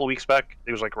a couple of weeks back.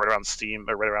 It was right around Steam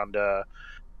or right around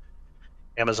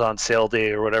Amazon sale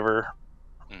day or whatever.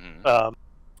 Mm-hmm.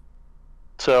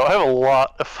 So I have a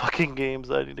lot of fucking games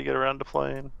that I need to get around to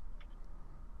playing.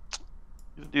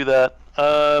 Do that.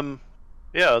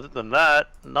 Yeah, other than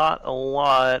that, not a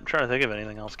lot. I'm trying to think of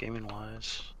anything else gaming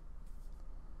wise.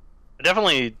 I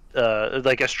definitely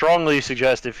I strongly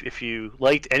suggest if you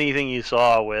liked anything you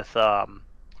saw with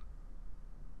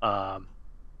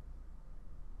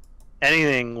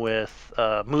anything with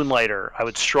Moonlighter, I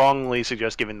would strongly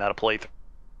suggest giving that a playthrough.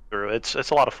 It's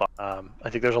a lot of fun. I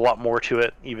think there's a lot more to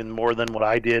it, even more than what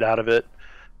I did out of it.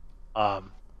 And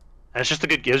it's just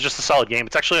it's just a solid game.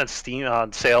 It's actually on Steam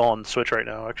on sale on Switch right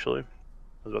now. Actually, I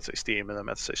was about to say Steam, and then I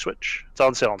meant to say Switch. It's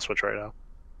on sale on Switch right now.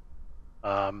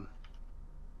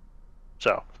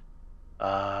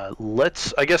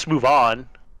 Let's move on.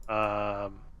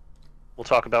 We'll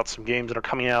talk about some games that are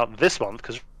coming out this month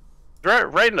because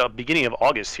right in the beginning of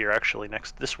August here, actually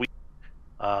this week.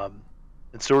 And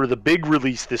sort of the big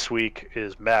release this week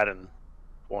is Madden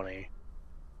 20.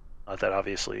 Not that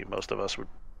obviously most of us would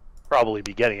probably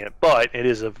be getting it, but it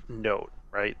is of note,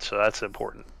 right? So that's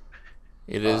important.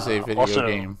 It is a video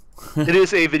game. It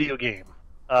is a video game.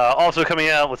 Also coming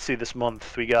out, let's see, this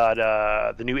month we got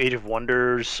the new Age of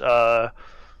Wonders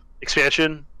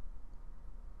expansion,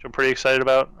 which I'm pretty excited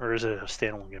about. Or is it a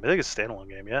standalone game? I think it's a standalone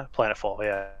game. Yeah, Planetfall.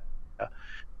 Yeah.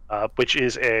 Which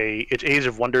is it's Age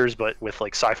of Wonders, but with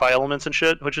sci-fi elements and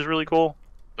shit, which is really cool.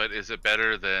 But is it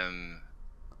better than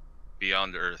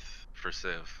Beyond Earth for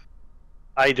Civ?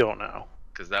 I don't know.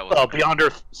 Because that was Beyond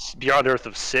Earth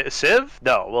of Civ?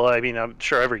 No. Well, I mean, I'm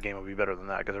sure every game would be better than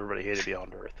that because everybody hated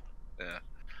Beyond Earth. Yeah.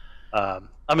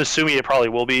 I'm assuming it probably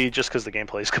will be just because the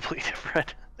gameplay is completely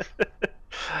different.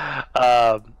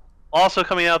 Also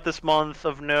coming out this month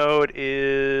of note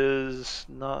is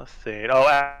nothing.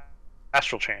 Oh,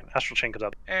 Astral Chain. Astral Chain comes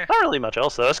out. Not really much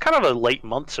else though. It's kind of a late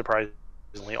month,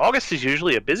 surprisingly. August is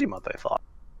usually a busy month, I thought.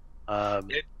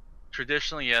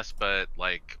 Traditionally, yes, but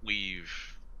we've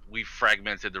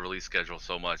fragmented the release schedule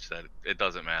so much that it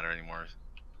doesn't matter anymore.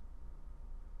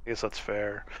 I guess that's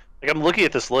fair. I'm looking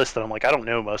at this list and I'm I don't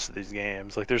know most of these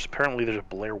games. There's a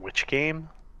Blair Witch game.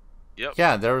 Yep.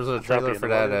 Yeah, there was a trailer for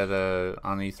that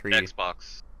on E3.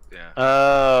 Xbox. Yeah.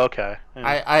 Oh, okay.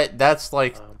 Yeah. That's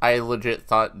I legit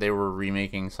thought they were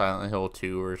remaking Silent Hill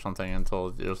 2 or something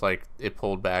until it was it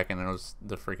pulled back and it was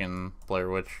the freaking Blair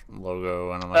Witch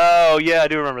logo and I'm oh yeah, I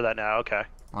do remember that now. Okay.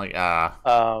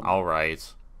 All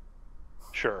right.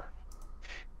 Sure.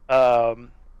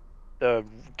 The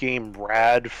game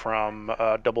Rad from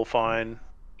Double Fine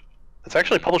It's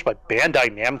actually published by Bandai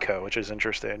Namco, which is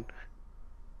interesting.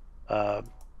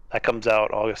 That comes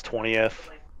out August 20th.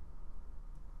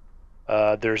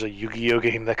 There's a Yu-Gi-Oh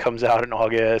game that comes out in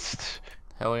August.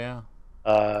 Hell yeah.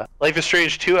 Life is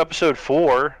Strange 2 Episode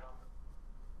 4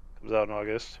 comes out in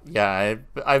August. Yeah,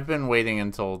 I've been waiting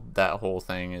until that whole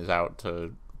thing is out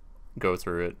to go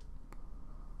through it.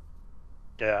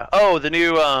 Yeah. Oh, the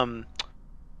new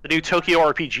Tokyo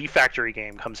RPG Factory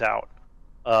game comes out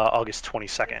August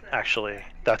 22nd. Actually,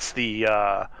 that's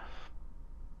the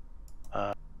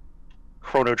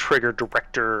Chrono Trigger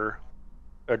directed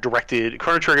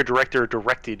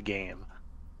game.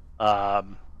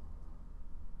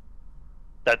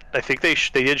 That I think they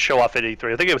did show off at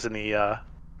E3. I think it was in the I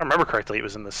remember correctly. It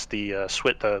was in the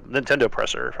Nintendo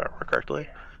presser, if I remember correctly.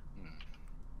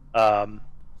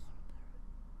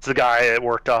 It's the guy that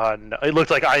worked on. It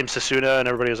looked like I Am Sasuna, and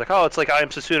everybody was like, "Oh, it's like I Am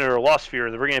Sasuna or Lost Sphere."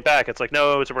 They're bringing it back. It's like,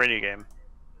 no, it's a brand new game.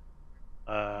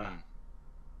 I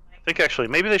think actually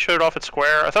maybe they showed it off at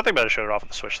Square. I thought they might have showed it off at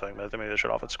the Switch thing, but I think maybe they showed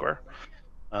it off at Square.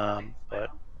 But it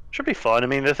should be fun. I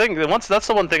mean, that's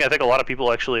the one thing I think a lot of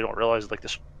people actually don't realize. Like,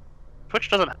 this Switch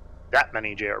doesn't have that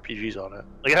many JRPGs on it.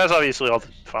 Like, it has obviously all the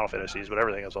Final Fantasies, but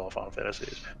everything has all the Final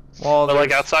Fantasies. Well, but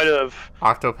like outside of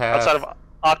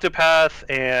Octopath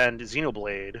and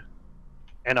Xenoblade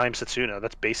and I Am Setsuna,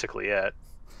 that's basically it.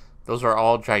 Those are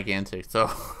all gigantic,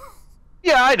 though.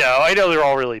 Yeah, I know they're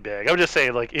all really big. I'm just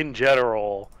saying, like, in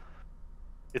general,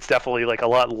 it's definitely like a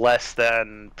lot less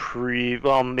than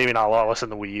well, maybe not a lot less than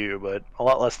the Wii U, but a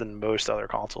lot less than most other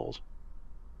consoles.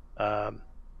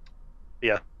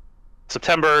 Yeah,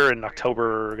 September and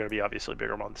October are going to be obviously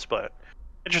bigger months, but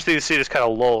interesting to see this kind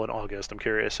of lull in August. I'm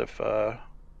curious if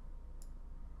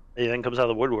anything comes out of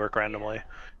the woodwork randomly.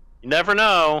 You never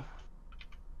know.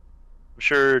 I'm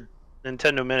sure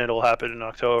Nintendo Minute will happen in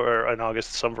October or in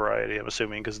August, some variety. I'm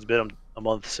assuming because it's been a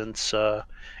month since. Yeah,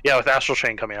 with Astral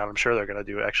Chain coming out, I'm sure they're going to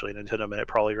do actually Nintendo Minute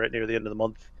probably right near the end of the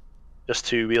month, just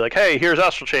to be like, hey, here's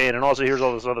Astral Chain, and also here's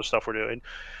all this other stuff we're doing.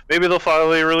 Maybe they'll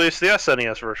finally release the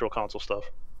SNES Virtual Console stuff.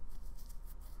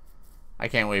 I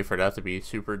can't wait for that to be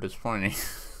super disappointing.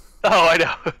 Oh, I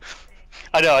know.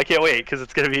 I can't wait because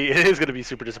it is gonna be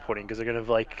super disappointing because they're gonna have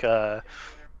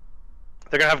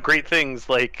they're gonna have great things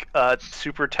like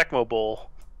Super Tecmo Bowl.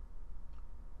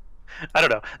 I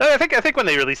don't know. I think when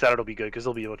they release that, it'll be good because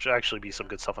there'll actually be some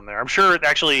good stuff in there. I'm sure it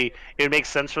makes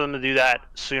sense for them to do that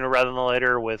sooner rather than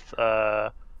later with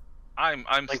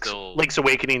Link's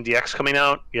Awakening DX coming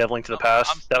out. You have Link to the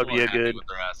Past. That would be a good. With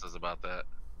their asses about that.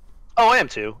 Oh, I am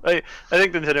too. I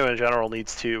think Nintendo in general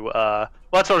needs to. Well,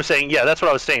 that's what I'm saying. Yeah, that's what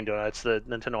I was saying, Donut. It's the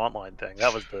Nintendo Online thing.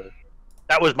 That was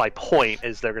my point.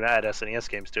 Is they're gonna add SNES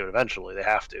games to it eventually? They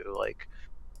have to. Like,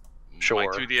 sure. My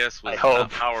 2DS was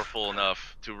not powerful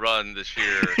enough to run this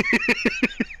year.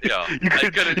 Yeah, I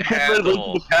couldn't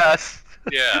handle. The past.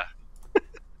 Yeah. What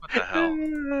the hell?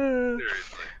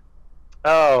 Seriously.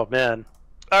 Oh man.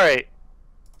 All right.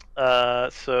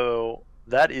 So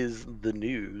that is the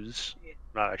news.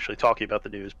 I'm not actually talking about the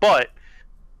news, but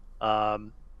what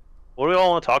do we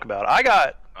all want to talk about? I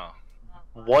got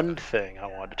one thing I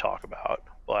wanted to talk about,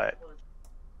 but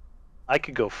I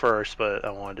could go first. But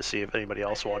I wanted to see if anybody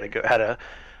else wanted to go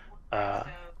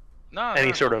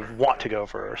sort of want to go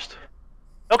first.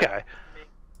 Okay.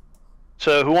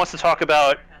 So who wants to talk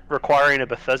about requiring a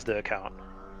Bethesda account?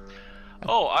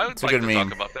 Oh, I would like to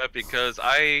talk about that because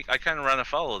I kind of ran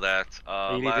afoul of that.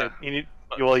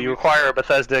 You require a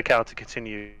Bethesda account to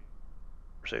continue the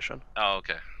conversation. Oh,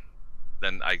 okay.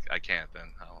 Then I can't.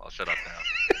 Then I'll shut up now.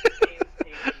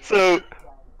 So,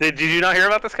 did you not hear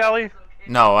about this, Cali?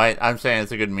 No, I'm saying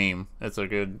it's a good meme. It's a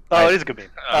good. It is a good meme.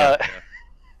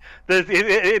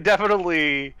 It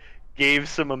definitely gave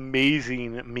some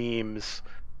amazing memes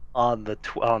on the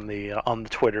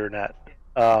Twitter net.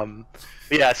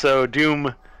 Yeah. So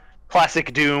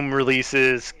classic Doom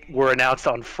releases were announced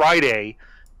on Friday.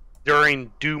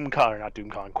 During QuakeCon.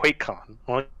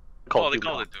 They called it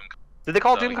DoomCon. Did they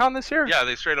call it DoomCon this year? Yeah,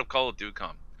 they straight up called it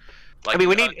DoomCon. Like, I mean,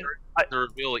 we need the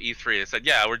reveal at E3. They said,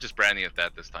 "Yeah, we're just branding it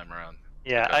that this time around."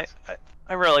 Yeah,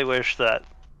 I really wish that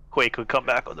Quake would come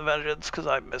back with a vengeance because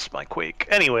I miss my Quake.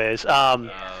 Anyways,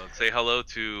 say hello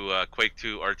to Quake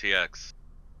 2 RTX.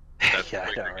 That's yeah,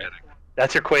 right.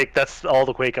 That's your Quake. That's all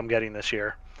the Quake I'm getting this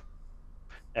year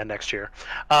and next year.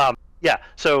 Yeah.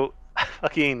 So,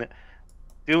 fucking.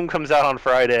 Doom comes out on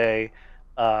Friday.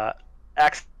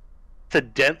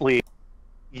 Accidentally,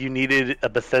 you needed a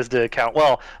Bethesda account.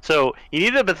 Well, so you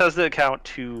needed a Bethesda account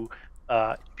to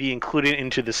be included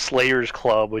into the Slayers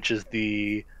Club, which is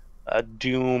the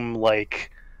Doom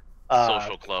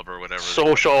social club or whatever.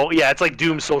 Yeah, it's like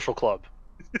Doom Social Club.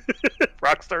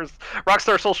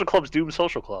 Rockstar Social Club's Doom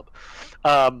Social Club.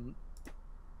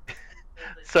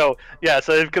 So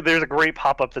there's a great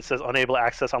pop-up that says unable to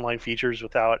access online features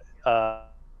without a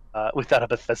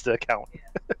Bethesda account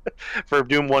for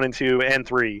Doom 1 and 2 and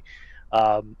 3.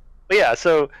 But yeah,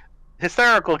 so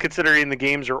hysterical considering the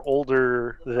games are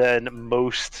older than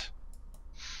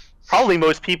probably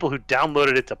most people who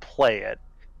downloaded it to play it.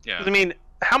 Yeah. I mean,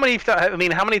 how many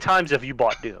times have you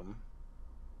bought Doom?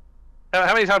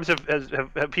 How many times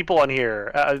have people on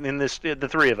here the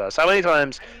three of us? How many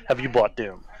times have you bought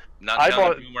Doom? Not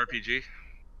counting Doom RPG.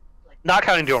 Not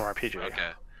counting Doom RPG.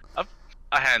 Okay,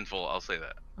 a handful. I'll say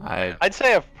that. I'd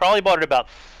say I've probably bought it about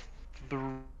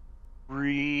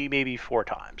 3, maybe 4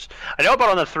 times. I know I bought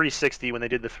it on the 360 when they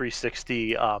did the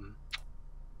 360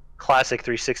 classic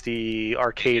 360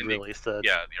 arcade release. The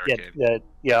arcade.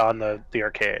 On the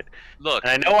arcade. Look,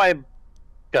 and I know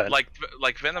good.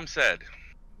 Like Venom said.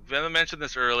 Venom mentioned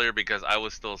this earlier because I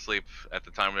was still asleep at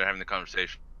the time we were having the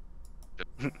conversation.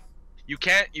 You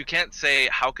can't say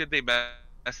how could they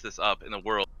mess this up in a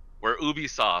world where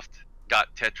Ubisoft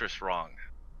got Tetris wrong.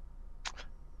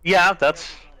 Yeah, that's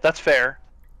fair.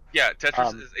 Yeah,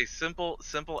 Tetris is a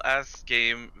simple ass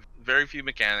game, very few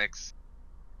mechanics.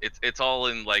 It's all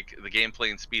in like the gameplay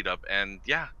and speed up, and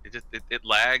yeah, it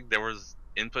lagged. There was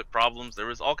input problems. There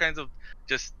was all kinds of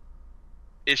just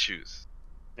issues.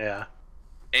 Yeah.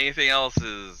 Anything else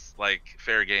is like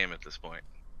fair game at this point.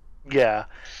 Yeah,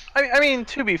 I mean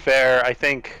to be fair, I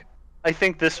think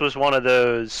this was one of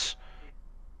those.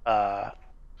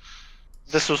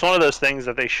 This was one of those things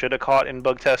that they should have caught in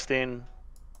bug testing,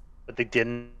 but they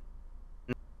didn't.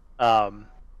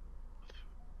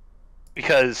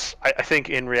 Because I think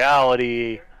in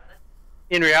reality,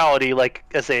 like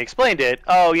as they explained it,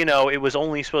 it was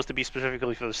only supposed to be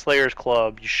specifically for the Slayers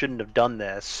Club. You shouldn't have done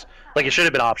this. Like it should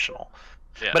have been optional.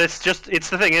 Yeah. But it's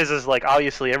the thing is like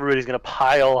obviously everybody's gonna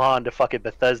pile on to fucking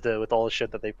Bethesda with all the shit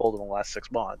that they pulled in the last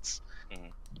 6 months. Mm-hmm.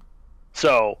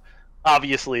 So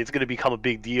obviously it's gonna become a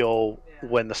big deal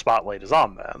when the spotlight is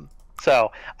on them.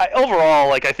 So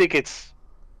overall, I think it's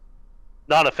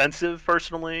not offensive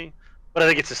personally, but I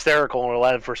think it's hysterical and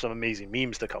allowed for some amazing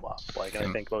memes to come up. I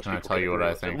think most people can agree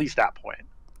with at least that point.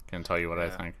 Can't tell you what I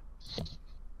think.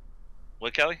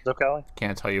 What, Kelly? What's up, Cali?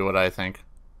 Can't tell you what I think.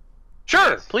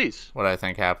 Sure, please. What I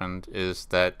think happened is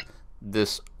that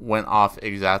this went off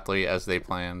exactly as they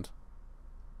planned.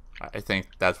 I think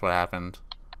that's what happened.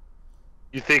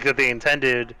 You think that they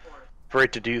intended for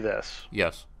it to do this?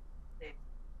 Yes.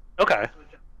 Okay.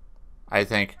 I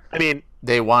mean,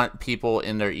 they want people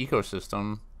in their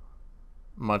ecosystem,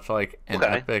 much like an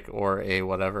Epic or a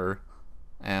whatever,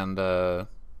 and I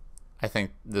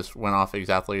think this went off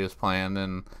exactly as planned,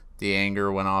 and the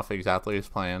anger went off exactly as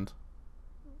planned.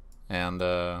 And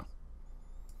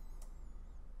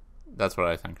that's what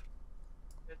I think.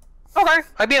 Okay.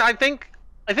 I mean, I think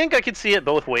I could see it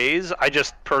both ways. I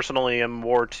just personally am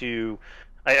more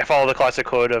I follow the classic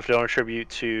code of don't attribute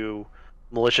to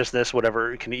maliciousness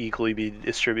whatever can equally be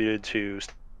distributed to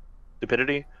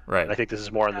stupidity. Right. And I think this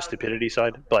is more on the stupidity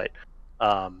side, but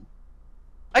I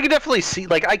could definitely see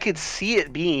I could see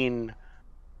it being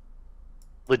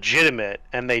legitimate,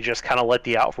 and they just kind of let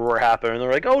the outroar happen, and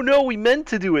they're like, "Oh no, we meant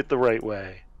to do it the right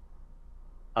way."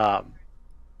 But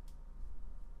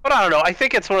I don't know. I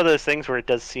think it's one of those things where it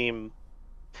does seem,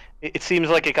 it seems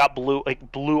like it got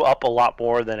blew up a lot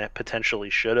more than it potentially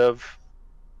should have.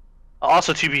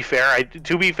 Also, to be fair,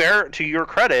 to your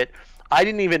credit, I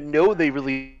didn't even know they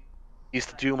released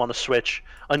Doom on the Switch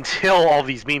until all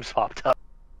these memes popped up.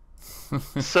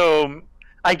 So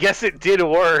I guess it did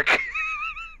work.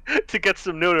 To get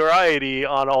some notoriety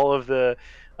on all of the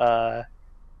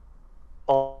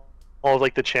all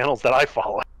like the channels that I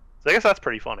follow. So I guess that's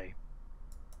pretty funny.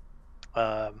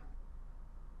 Yeah,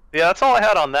 that's all I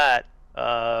had on that.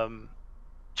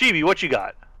 Chibi, what you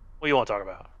got? What do you want to talk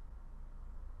about?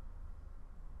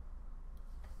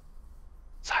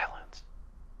 Silence.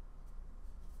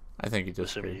 I think he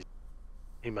disappeared.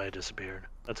 He might have disappeared.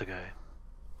 That's okay.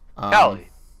 Cali.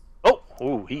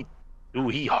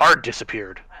 He hard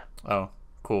disappeared. Oh,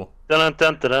 cool. Dun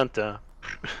dun dun dun dun.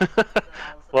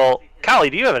 Well, Cali,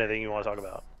 do you have anything you want to talk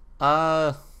about?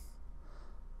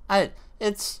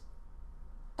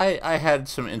 I had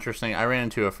some interesting. I ran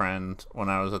into a friend when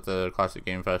I was at the Classic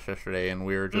Game Fest yesterday, and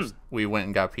we were just we went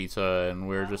and got pizza, and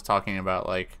we were just talking about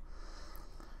like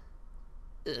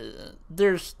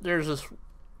there's this.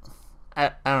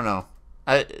 I don't know.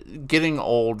 Getting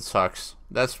old sucks.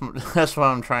 That's what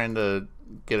I'm trying to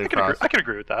get across. I can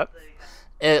agree with that.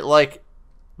 It like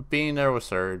being there with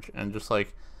Surge and just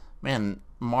like, man,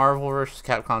 Marvel vs.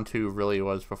 Capcom 2 really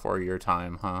was before your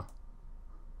time, huh?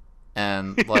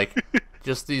 and like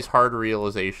just these hard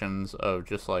realizations of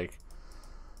just like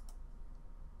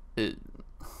it,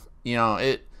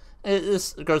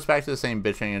 this goes back to the same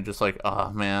bitching and just like, oh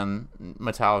man,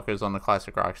 Metallica's on the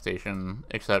classic rock station,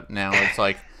 except now it's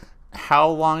like, how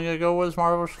long ago was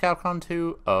Marvel vs. Capcom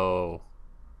 2? Oh,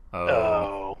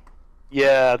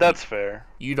 yeah, that's fair.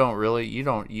 You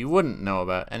wouldn't know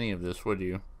about any of this, would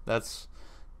you? It's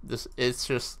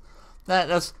just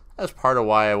that's part of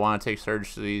why I want to take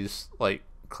Surge to these like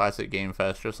classic game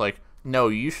fest. Just like, no,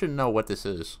 you should know what this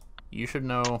is. You should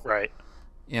know, right?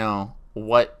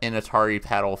 What an Atari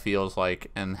paddle feels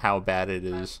like and how bad it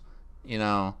is.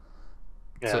 To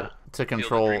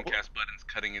control. Feel the Dreamcast buttons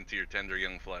cutting into your tender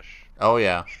young flesh. Oh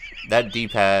yeah, that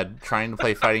D-pad. Trying to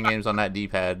play fighting games on that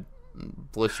D-pad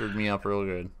blistered me up real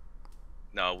good.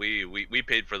 No, we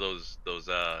paid for those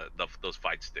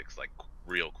fight sticks like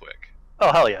real quick.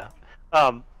 Oh hell yeah.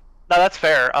 No, that's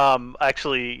fair.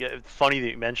 Actually, it's funny that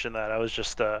you mentioned that. I was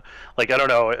just I don't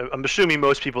know. I'm assuming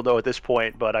most people know at this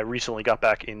point, but I recently got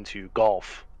back into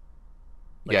golf,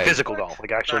 physical golf,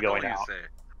 like actually going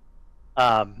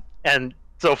out. And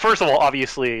so first of all,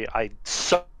 obviously, I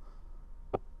saw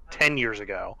 10 years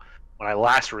ago when I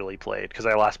last really played, because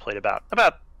I last played about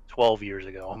 12 years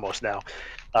ago, almost now.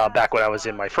 Back when I was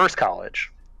in my first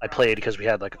college, I played because we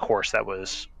had like a course that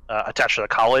was attached to the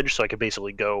college, so I could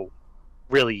basically go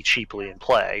really cheaply and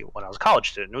play when I was a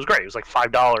college student. It was great. It was like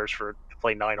 $5 to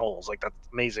play 9 holes. Like, that's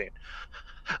amazing.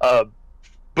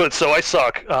 But so I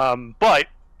suck. But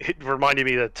it reminded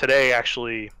me that today,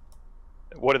 actually,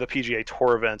 one of the PGA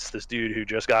Tour events, this dude who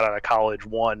just got out of college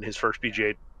won his first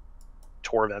PGA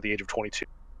Tour event at the age of 22.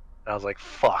 And I was like,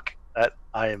 fuck, that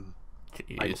I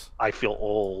feel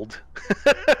old.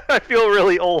 I feel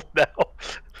really old now.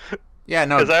 Yeah,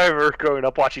 no. Because I remember growing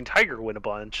up watching Tiger win a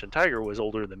bunch, and Tiger was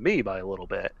older than me by a little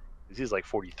bit. He's like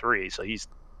 43, so he's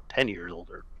 10 years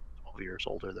older, 12 years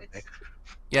older than me.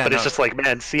 Yeah, but it's just like,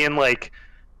 man, seeing like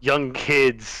young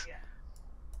kids,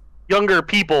 younger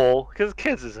people, because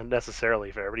kids isn't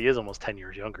necessarily fair, but he is almost 10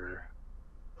 years younger.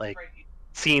 Like,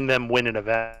 seeing them win an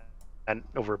event and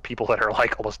over people that are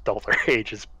like almost double their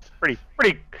age is pretty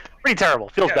terrible.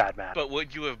 Feels bad, man. But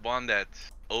would you have won that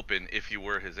Open if you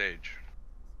were his age?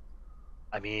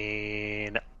 I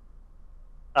mean,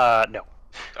 no.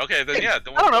 Okay, then yeah.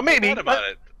 I don't know. Maybe about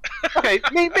it. Okay,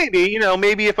 maybe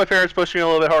maybe if my parents pushed me a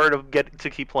little bit harder to get to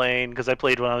keep playing because I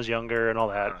played when I was younger and all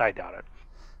that. I doubt it.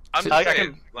 I'm just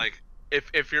saying, like,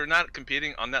 if you're not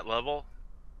competing on that level,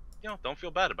 don't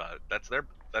feel bad about it. That's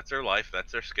their life.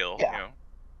 That's their skill. Yeah.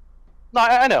 No,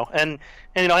 I know, and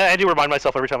I do remind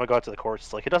myself every time I go out to the course.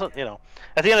 It's like, it doesn't,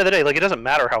 at the end of the day, like, it doesn't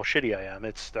matter how shitty I am.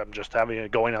 I'm just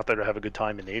going out there to have a good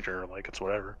time in nature. Like, it's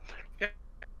whatever. Yeah.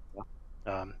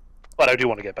 But I do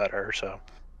want to get better, so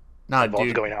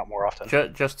dude, going out more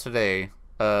often. Just today,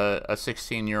 a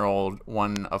 16-year-old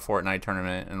won a Fortnite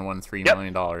tournament and won $3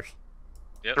 million.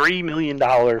 Yep. $3 million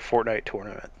Fortnite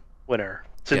tournament winner.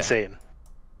 It's insane.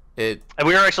 And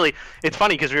we were actually, it's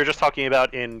funny because we were just talking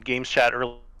about in Games Chat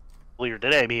earlier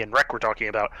today, me and Rec were talking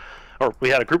about, or we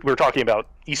had a group, we were talking about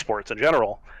esports in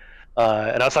general,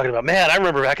 and I was talking about, man, I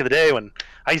remember back in the day when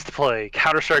I used to play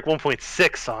Counter-Strike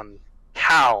 1.6 on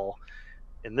Cal,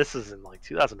 and this is in like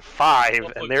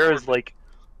 2005, and there was like,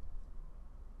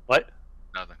 what?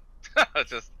 Nothing. It's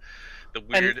just the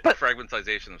weird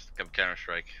fragmentization of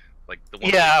Counter-Strike, like the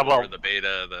 1.4, the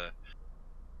beta,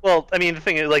 Well, I mean, the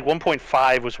thing is, like,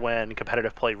 1.5 was when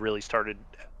competitive play really started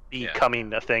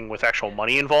becoming a thing with actual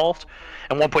money involved,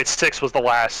 and 1.6 was the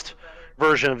last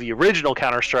version of the original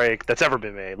Counter-Strike that's ever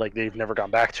been made. Like, they've never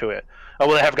gone back to it. Oh,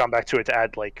 well, they have gone back to it to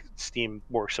add like Steam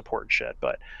work support and shit,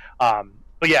 but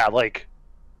yeah, like,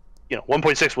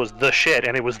 1.6 was the shit,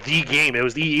 and it was the game. It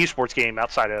was the esports game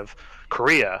outside of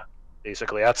Korea,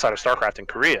 basically outside of StarCraft in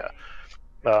Korea.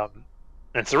 And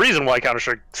it's the reason why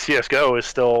Counter-Strike CS:GO is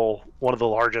still one of the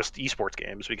largest esports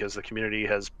games, because the community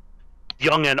has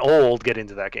young and old get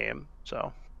into that game.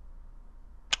 So,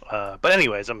 but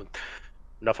anyways,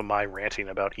 enough of my ranting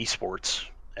about esports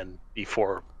and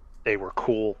before they were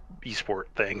cool esport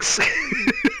things.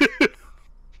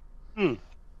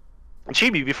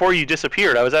 Chibi, before you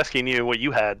disappeared, I was asking you what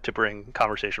you had to bring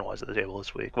conversation-wise to the table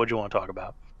this week. What do you want to talk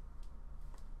about?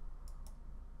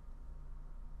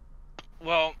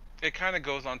 Well, it kind of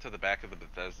goes on to the back of the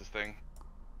Bethesda thing,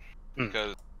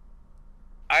 because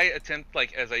I attempt,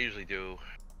 like, as I usually do,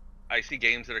 I see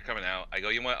games that are coming out, I go,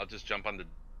 you know what, I'll just jump on the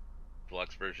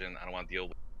deluxe version. I don't want to deal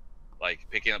with, like,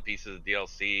 picking up pieces of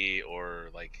DLC, or,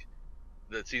 like,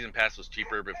 the season pass was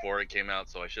cheaper before it came out,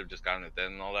 so I should have just gotten it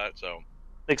then and all that, so.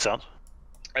 Makes sense.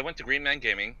 I went to Green Man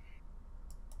Gaming.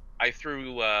 I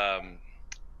threw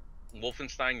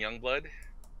Wolfenstein Youngblood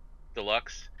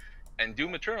Deluxe and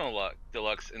Doom Eternal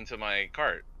Deluxe into my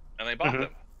cart, and I bought them.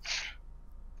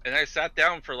 And I sat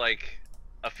down for like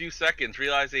a few seconds,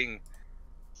 realizing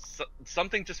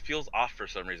something just feels off for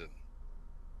some reason.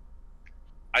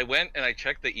 I went and I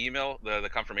checked the email, the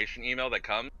confirmation email that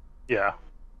comes. Yeah.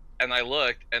 And I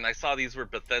looked and I saw these were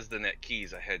BethesdaNet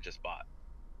keys I had just bought.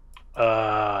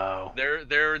 Oh.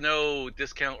 There are no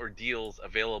discount or deals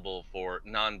available for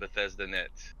non-BethesdaNet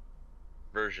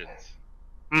versions.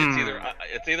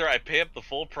 It's either I pay up the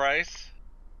full price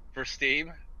for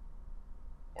Steam,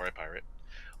 or I pirate,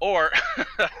 or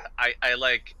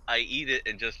I eat it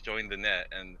and just join the net.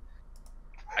 And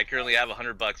I currently have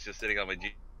 $100 just sitting on my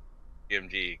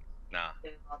GMG. Nah,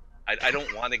 I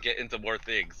don't want to get into more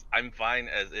things. I'm fine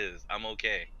as is. I'm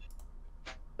okay.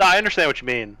 No, I understand what you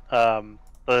mean.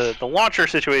 The launcher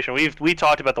situation. We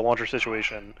talked about the launcher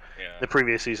situation the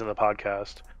previous season of the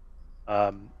podcast.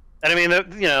 And I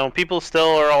mean, people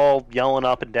still are all yelling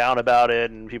up and down about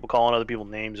it, and people calling other people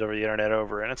names over the internet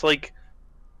over, and it's like,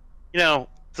 it's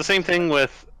the same thing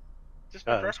with. Just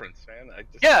my preference, man.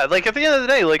 Yeah, like at the end of the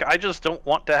day, like I just don't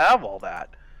want to have all that.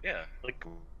 Yeah. Like,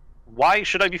 why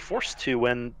should I be forced to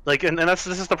when and this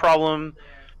is the problem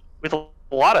with a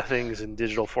lot of things in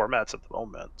digital formats at the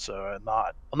moment. So I'm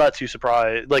not too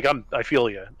surprised. Like I feel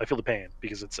you. I feel the pain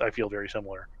because I feel very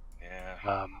similar.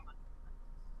 Yeah.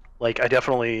 Like I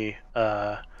definitely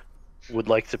would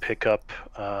like to pick up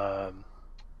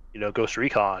Ghost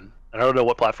Recon. And I don't know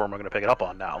what platform I'm going to pick it up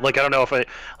on now. Like I don't know if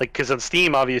because on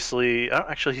Steam obviously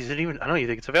I don't even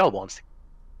think it's available on Steam.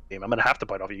 I'm going to have to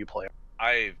buy it off of Uplay.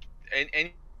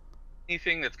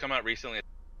 Anything that's come out recently,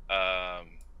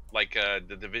 like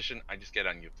the Division, I just get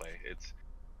on Uplay.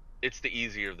 It's the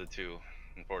easier of the two,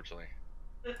 unfortunately.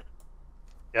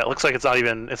 Yeah, it looks like it's not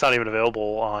even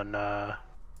available on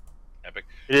Epic.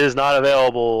 It is not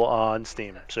available on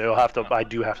Steam, so I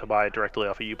do have to buy it directly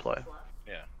off of Uplay.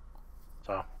 Yeah.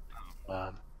 So,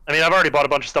 I mean, I've already bought a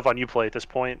bunch of stuff on Uplay at this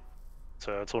point,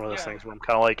 so it's one of those things where I'm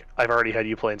kind of like, I've already had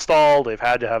Uplay installed. They've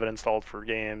had to have it installed for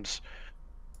games,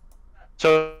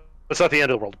 so it's not the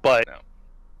end of the world. But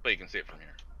you can see it from here.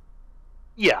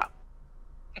 Yeah.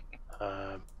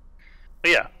 But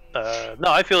yeah,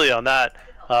 no, I feel you on that.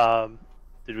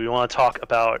 Did we want to talk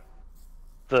about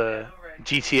the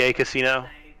GTA casino?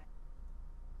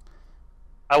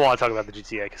 I want to talk about the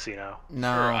GTA casino.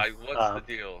 No. Sure, what's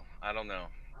the deal? I don't know.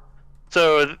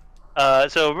 So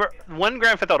when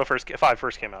Grand Theft Auto 5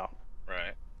 first came out,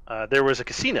 right? There was a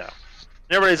casino.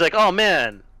 And everybody's like, "Oh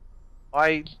man,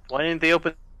 why didn't they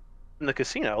open the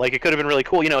casino? Like it could have been really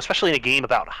cool, especially in a game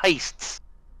about heists.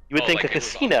 You would think a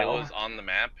casino. It was on the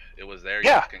map. It was there. You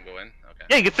can go in. Okay.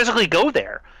 Yeah, you could physically go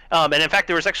there. And in fact,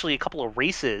 there was actually a couple of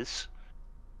races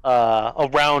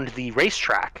around the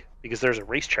racetrack, because there's a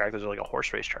racetrack. There's like a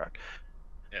horse racetrack.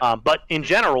 Yeah. But in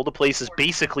general, the place is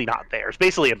basically not there. It's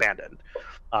basically abandoned,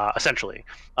 essentially.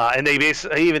 And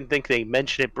I even think they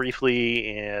mention it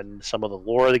briefly in some of the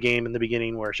lore of the game in the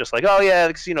beginning, where it's just like, oh yeah,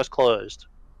 the casino's closed.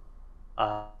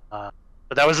 But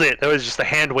that was it. That was just a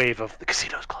hand wave of the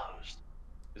casino's closed.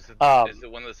 Is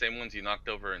it one of the same ones you knocked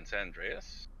over in San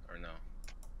Andreas, or no?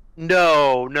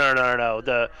 No.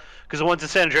 Because the ones in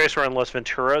San Andreas were in Las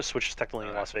Venturas, which is technically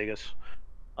in Las Vegas.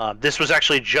 This was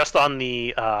actually just on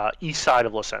the east side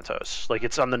of Los Santos. Like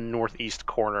it's on the northeast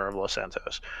corner of Los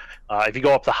Santos. If you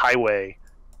go up the highway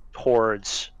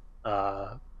towards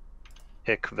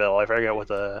Hickville, I forget what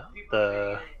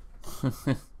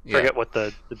forget what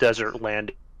the desert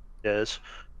land is.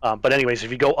 But anyways,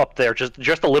 if you go up there,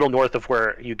 just a little north of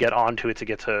where you get onto it to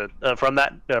get to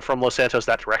from Los Santos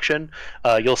that direction,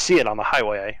 you'll see it on the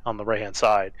highway on the right hand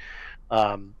side.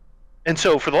 And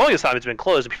so for the longest time, it's been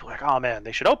closed, and people are like, "Oh man,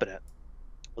 they should open it."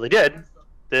 Well, they did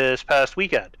this past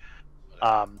weekend,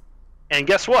 and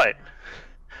guess what?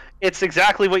 It's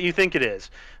exactly what you think it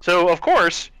is. So of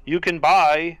course you can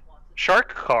buy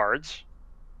shark cards,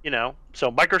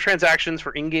 so microtransactions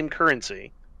for in-game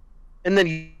currency, and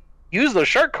then use those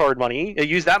shark card money,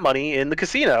 use that money in the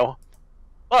casino.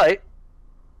 But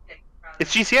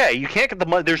it's GTA. You can't get the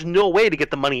money. There's no way to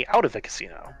get the money out of the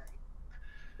casino.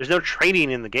 There's no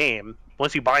trading in the game.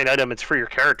 Once you buy an item, it's for your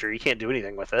character. You can't do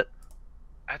anything with it.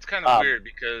 That's kind of weird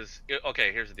because,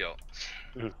 okay, here's the deal.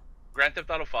 Mm-hmm. Grand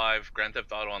Theft Auto 5, Grand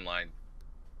Theft Auto Online,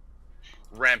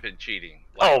 rampant cheating.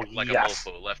 Like a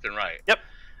mofo, left and right. Yep.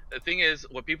 The thing is,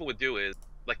 what people would do is,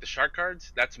 like the shark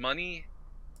cards, that's money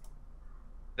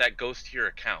that goes to your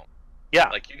account. Yeah.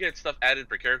 Like you get stuff added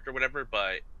per character or whatever,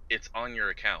 but it's on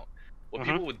your account. What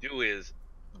people would do is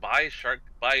buy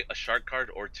a shark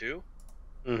card or two,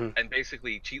 and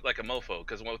basically cheat like a mofo.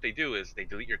 Because what they do is they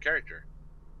delete your character.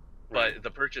 but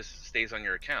the purchase stays on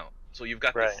your account. So you've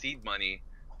got the seed money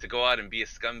to go out and be a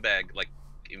scumbag like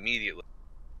immediately.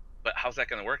 But how's that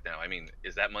going to work now? I mean,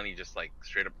 is that money just like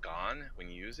straight up gone when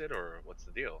you use it, or what's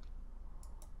the deal?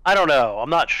 I don't know. I'm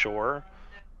not sure.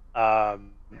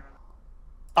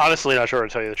 Honestly, not sure to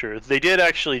tell you the truth. They did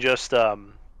actually just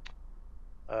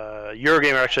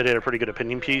Eurogamer actually did a pretty good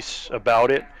opinion piece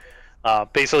about it.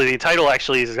 Basically, the title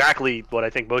actually is exactly what I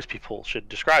think most people should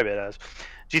describe it as.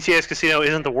 GTA's Casino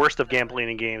isn't the worst of gambling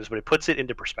in games, but it puts it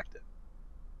into perspective.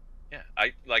 Yeah,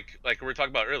 I like we were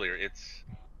talking about earlier. It's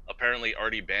apparently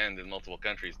already banned in multiple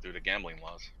countries due to gambling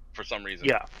laws for some reason.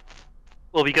 Yeah.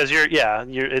 Well, because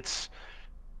it's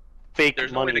fake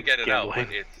There's money no way to get it gambling. out,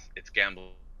 but it's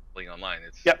gambling online.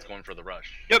 It's going for the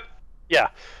rush. Yep. Yeah.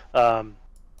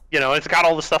 It's got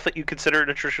all the stuff that you consider in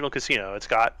a traditional casino. It's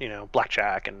got,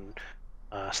 blackjack and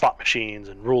slot machines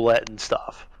and roulette and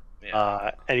stuff.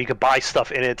 Yeah. And you could buy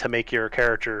stuff in it to make your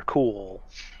character cool.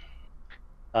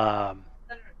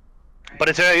 But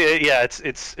it's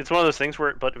one of those things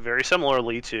but very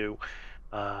similarly to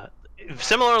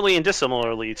similarly and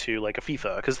dissimilarly to like a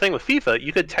FIFA. Because the thing with FIFA,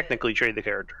 you could technically trade the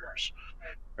characters,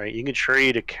 right? You can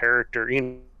trade a character, you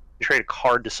can trade a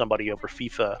card to somebody over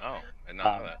FIFA. Oh, I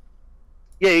not know that.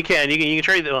 Yeah, you can. You can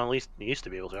trade them. Well, at least you used to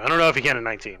be able to. I don't know if you can in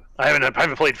 19. I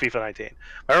haven't played FIFA 19.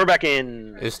 I remember back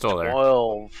in It's still there.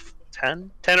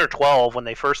 10 or 12 when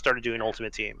they first started doing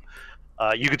Ultimate Team.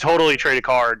 You could totally trade a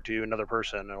card to another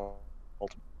person, or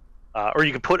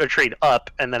you could put a trade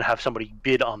up and then have somebody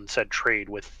bid on said trade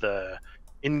with the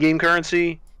in-game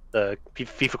currency, the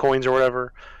FIFA coins or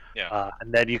whatever. Yeah.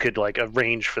 And then you could like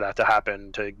arrange for that to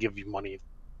happen to give you money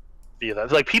via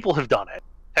that. Like people have done it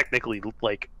technically,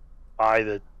 like by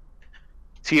the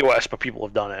TOS, but people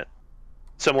have done it.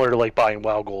 Similar to like buying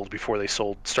WoW Gold before they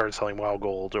started selling WoW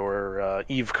Gold, or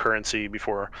Eve currency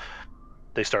before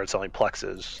they started selling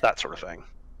plexes, that sort of thing.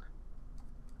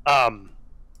 But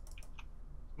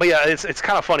yeah, it's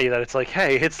kind of funny that it's like,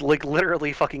 hey, it's like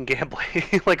literally fucking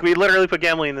gambling. Like we literally put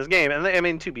gambling in this game, and I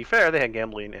mean, to be fair, they had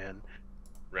gambling in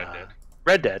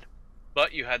Red Dead.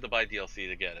 But you had to buy DLC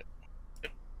to get it.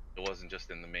 It wasn't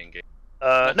just in the main game.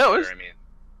 No, it was. I mean,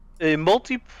 a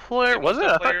multiplayer, was it?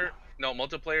 No,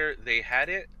 multiplayer. They had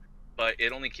it, but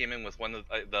it only came in with one of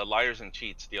the Liars and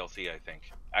Cheats DLC. I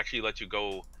think actually let you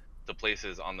go to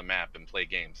places on the map and play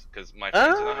games. Because my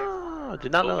friends and I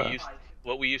did not know that.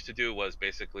 What we used to do was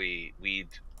basically we'd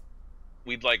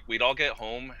all get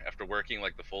home after working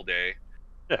like the full day.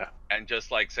 Yeah. And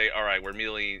just like say, all right, we're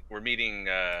meeting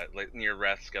like near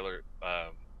Rathskeller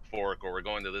Fork, or we're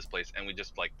going to this place, and we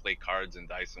just like play cards and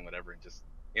dice and whatever, and just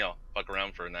fuck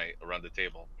around for a night around the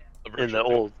table. In the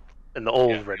old Red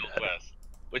Dead. West,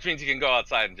 which means you can go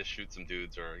outside and just shoot some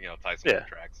dudes or tie some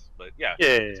tracks. But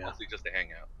it's mostly just a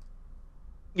hangout.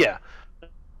 Yeah,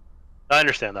 I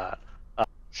understand that.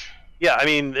 Yeah, I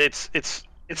mean it's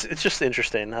just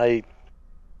interesting. I'm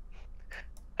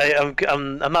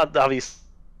not obviously.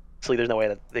 There's no way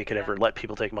that they could ever let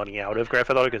people take money out of Grand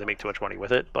Theft Auto because they make too much money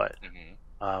with it. But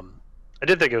I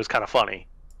did think it was kind of funny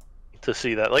to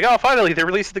see that, like, oh, finally they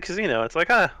released the casino. It's like,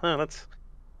 that's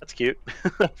cute.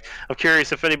 I'm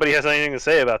curious if anybody has anything to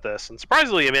say about this. And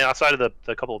surprisingly, I mean, outside of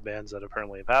the couple of bans that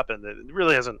apparently have happened, it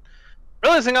really hasn't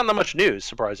gotten that much news.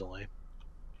 Surprisingly.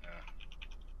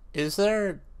 Is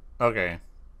there? Okay,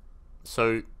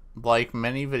 so like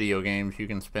many video games, you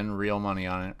can spend real money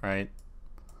on it, right?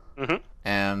 Mm-hmm.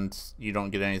 And you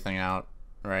don't get anything out,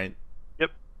 right?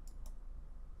 Yep.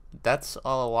 That's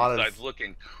a lot of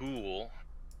looking cool.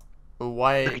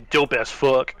 Why? Dope as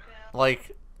fuck.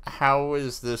 Like, how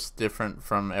is this different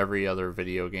from every other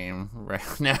video game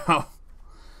right now?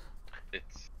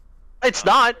 It's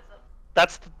not.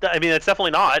 It's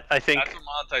definitely not. I think that's what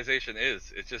monetization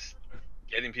is. It's just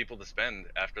getting people to spend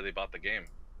after they bought the game.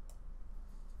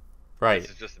 Right.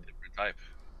 This is just a different type.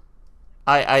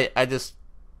 I just.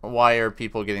 Why are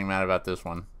people getting mad about this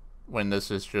one when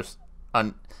this is just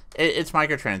it's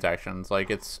microtransactions? Like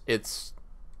it's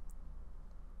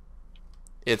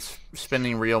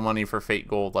spending real money for fake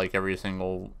gold like every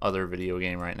single other video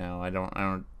game right now. I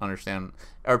don't understand.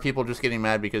 Are people just getting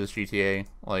mad because it's GTA,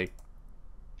 like,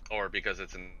 or because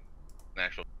it's an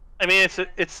actual? I mean,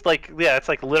 it's like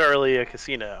literally a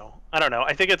casino. I don't know.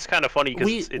 I think it's kind of funny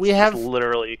because it's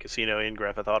literally a casino in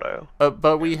Grand Theft Auto.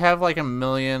 But we have like a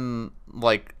million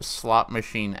like slot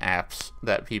machine apps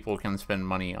that people can spend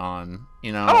money on.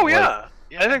 Oh yeah,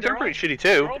 I think they're pretty shitty too.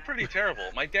 They're all pretty terrible.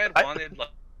 My dad wanted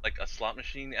like a slot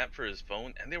machine app for his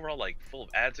phone, and they were all like full of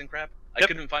ads and crap. I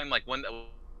couldn't find like one that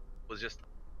was just.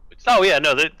 Oh yeah,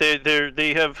 no,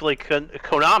 they have like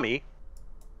Konami.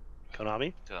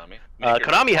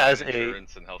 Konami has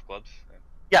insurance and health clubs.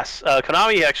 Yes,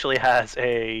 Konami actually has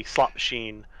a slot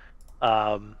machine.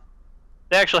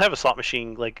 They actually have a slot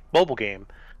machine like mobile game,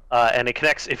 and it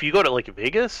connects. If you go to like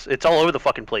Vegas, it's all over the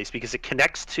fucking place because it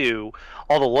connects to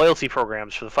all the loyalty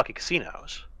programs for the fucking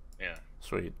casinos. Yeah.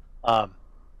 Sweet.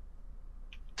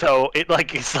 So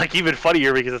it's like even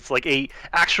funnier because it's like a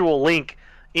actual link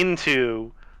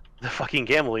into the fucking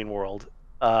gambling world.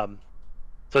 So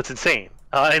it's insane.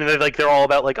 And they're all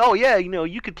about like, oh yeah,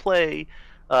 you could play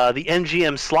the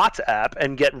MGM Slots app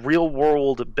and get real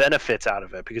world benefits out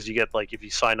of it because you get like if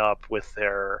you sign up with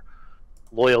their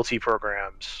loyalty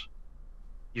programs,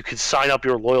 you could sign up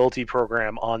your loyalty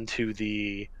program onto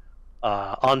the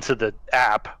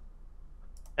app,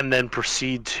 and then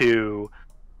proceed to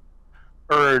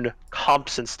earn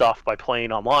comps and stuff by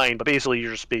playing online. But basically,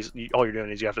 all you're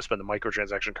doing is you have to spend the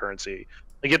microtransaction currency.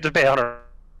 Like you have to pay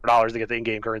 $100 to get the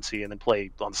in-game currency, and then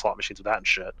play on the slot machines with that and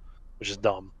shit, which is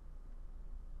dumb.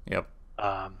 Yep.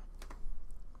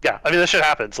 Yeah, I mean that shit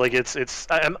happens. Like I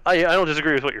don't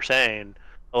disagree with what you're saying.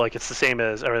 Like it's the same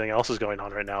as everything else is going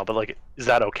on right now. But like, is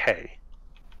that okay?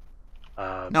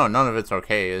 No, none of it's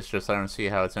okay. It's just I don't see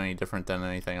how it's any different than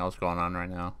anything else going on right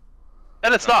now.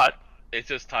 And it's not. It's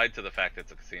just tied to the fact that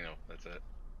it's a casino. That's it.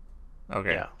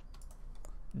 Okay. Yeah.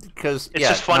 Because it's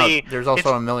just funny. No, there's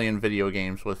also a million video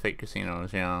games with fake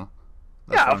casinos. Yeah,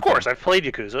 of course. I've played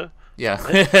Yakuza.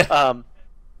 Yeah.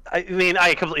 I mean,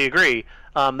 I completely agree.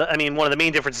 I mean, one of the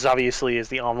main differences, obviously, is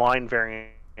the online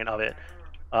variant of it.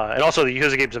 And also, the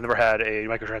Yakuza games have never had a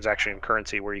microtransaction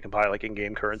currency where you can buy like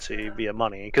in-game currency via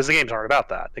money, because the games aren't about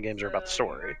that. The games are about the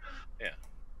story. Yeah.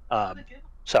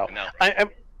 So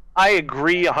I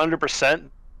agree 100%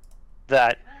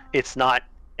 that it's not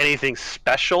anything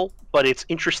special, but it's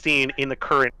interesting in the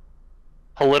current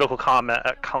political climate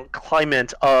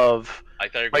of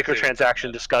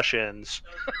microtransaction discussions.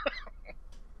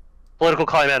 Political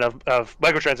climate of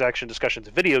microtransaction discussions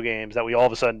in video games, that we all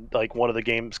of a sudden, like, one of the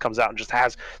games comes out and just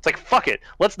has, it's like, fuck it,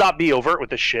 let's not be overt with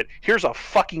this shit, here's a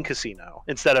fucking casino,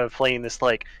 instead of playing this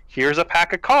like, here's a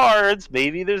pack of cards,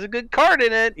 maybe there's a good card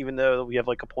in it, even though we have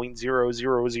like a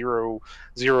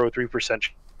 0.00003%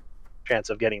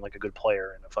 chance of getting like a good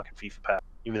player in a fucking FIFA pack,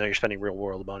 even though you're spending real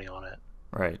world money on it.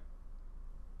 Right.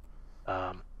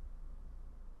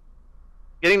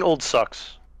 Getting old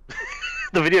sucks.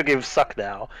 The video games suck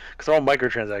now because they're all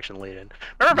microtransaction laden.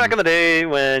 Remember back in the day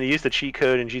when you used the cheat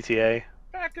code in GTA?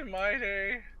 Back in my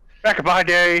day.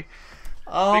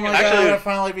 Oh my god! I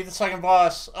finally beat the second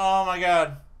boss. Oh my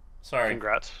god. Sorry.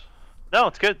 Congrats. No,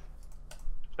 it's good.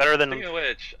 Better than. Speaking of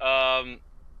which,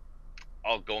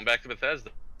 going back to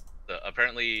Bethesda.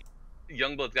 Apparently,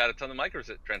 Youngblood's got a ton of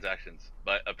microtransactions,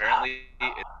 but apparently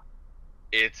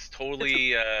it's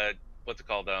totally what's it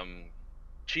called?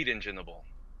 Cheat engineable.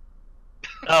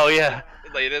 Oh yeah.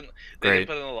 They didn't put it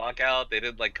in the lockout. They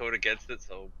didn't like code against it.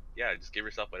 So yeah, just give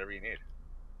yourself whatever you need.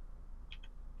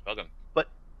 Welcome. But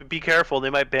be careful.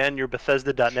 They might ban your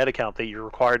Bethesda.net account that you're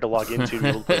required to log into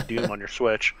to play Doom on your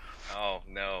Switch. Oh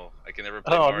no, I can never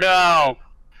play. Oh Mario no.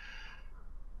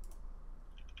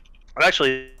 I'm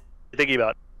actually thinking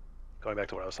about going back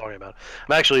to what I was talking about.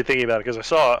 I'm actually thinking about it because I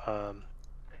saw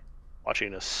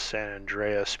watching a San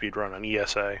Andreas speedrun on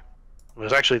ESA. I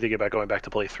was actually thinking about going back to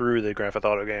play through the Grand Theft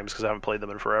Auto games because I haven't played them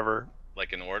in forever.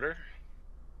 Like in order?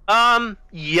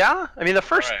 Yeah. I mean, the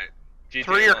first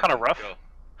three are kind of rough. Go.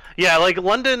 Yeah, like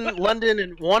London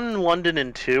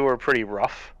and 2 are pretty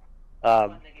rough.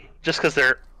 Just because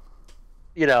they're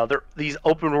these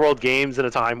open world games at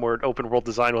a time where open world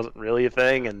design wasn't really a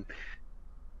thing, and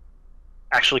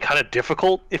actually kind of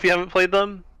difficult if you haven't played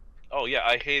them. Oh yeah,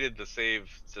 I hated the save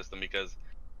system because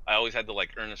I always had to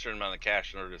like earn a certain amount of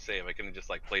cash in order to save. I couldn't just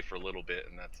like play for a little bit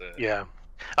and that's it. Yeah.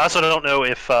 I also don't know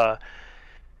if the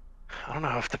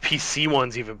PC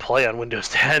ones even play on Windows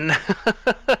 10.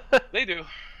 They do.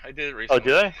 I did it recently. Oh,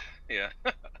 do they? Yeah.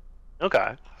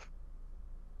 Okay.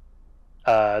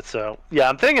 So yeah,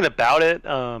 I'm thinking about it.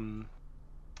 Yeah,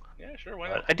 sure. Why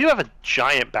not? I do have a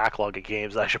giant backlog of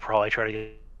games that I should probably try to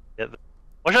get.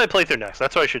 What should I play through next?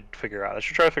 That's what I should figure out. I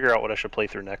should try to figure out what I should play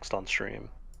through next on stream.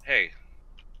 Hey,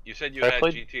 you said you had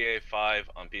GTA 5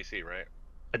 on PC, right?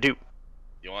 I do.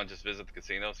 You want to just visit the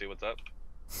casino, see what's up?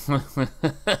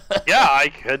 Yeah,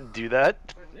 I could do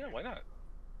that. Yeah, why not?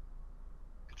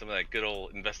 Get some of that good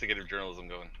old investigative journalism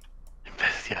going.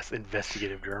 Yes,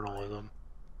 investigative journalism.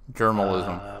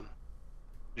 Journalism.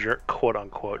 Quote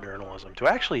unquote journalism.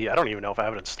 I don't even know if I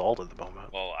have it installed at the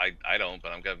moment. Well, I don't,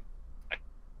 but I can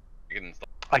install.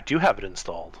 I do have it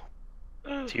installed.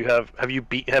 Do you have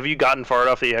you gotten far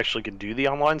enough that you actually can do the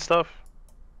online stuff?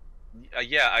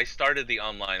 Yeah, I started the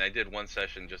online. I did one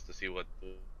session just to see what.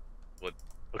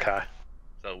 Okay.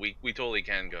 So we totally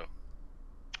can go.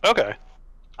 Okay,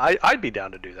 I'd be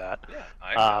down to do that. Yeah,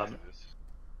 I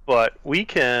But we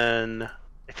can.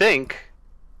 I think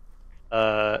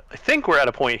we're at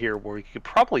a point here where we could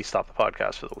probably stop the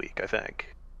podcast for the week. I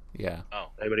think. Yeah. Oh,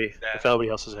 if anybody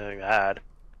else has anything to add.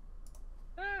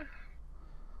 I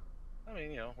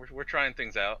mean, we're trying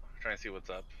things out, trying to see what's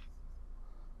up.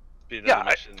 Beat another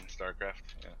mission in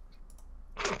StarCraft.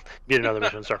 Yeah. Beat another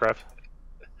mission in StarCraft.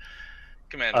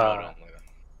 Command mode only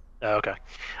though. Okay.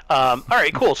 All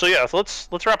right. Cool. So yeah, let's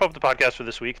wrap up the podcast for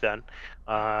this week then.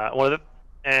 I want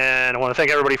to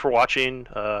thank everybody for watching.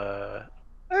 I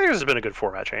think this has been a good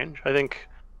format change. I think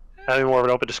having more of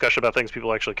an open discussion about things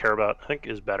people actually care about, I think,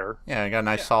 is better. Yeah, I got a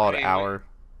nice solid hour.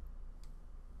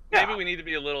 Maybe we need to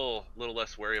be a little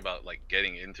less worried about like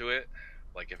getting into it.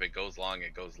 Like if it goes long,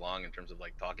 it goes long in terms of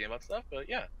like talking about stuff. But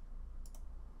yeah,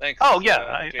 thanks. Oh yeah,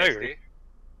 I agree.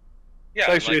 Yeah,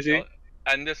 thanks, JC.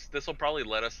 And this will probably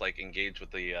let us like engage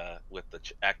with the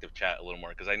active chat a little more,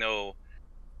 because I know,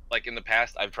 like in the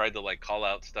past, I've tried to like call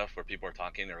out stuff where people are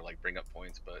talking or like bring up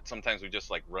points, but sometimes we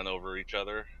just like run over each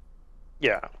other.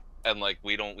 Yeah. And like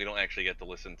we don't actually get to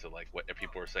listen to like what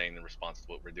people are saying in response to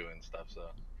what we're doing and stuff. So.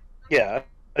 Yeah,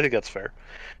 I think that's fair.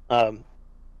 But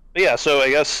yeah, so I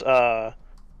guess we'll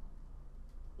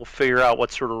figure out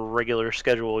what sort of regular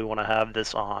schedule we want to have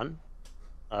this on,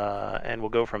 and we'll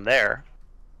go from there.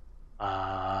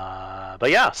 But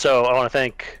yeah, so I want to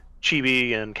thank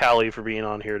Chibi and Cali for being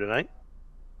on here tonight.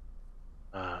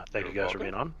 Thank you guys for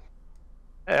being on.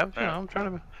 Yeah, I'm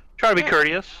trying to be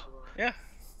courteous. Yeah.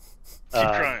 Keep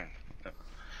trying.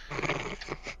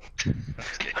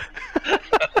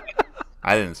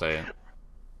 I didn't say it.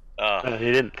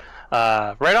 He didn't.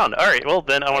 Right on. All right. Well,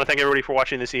 then I want to thank everybody for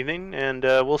watching this evening, and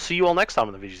we'll see you all next time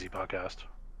on the VGZ podcast.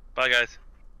 Bye, guys.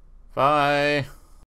 Bye.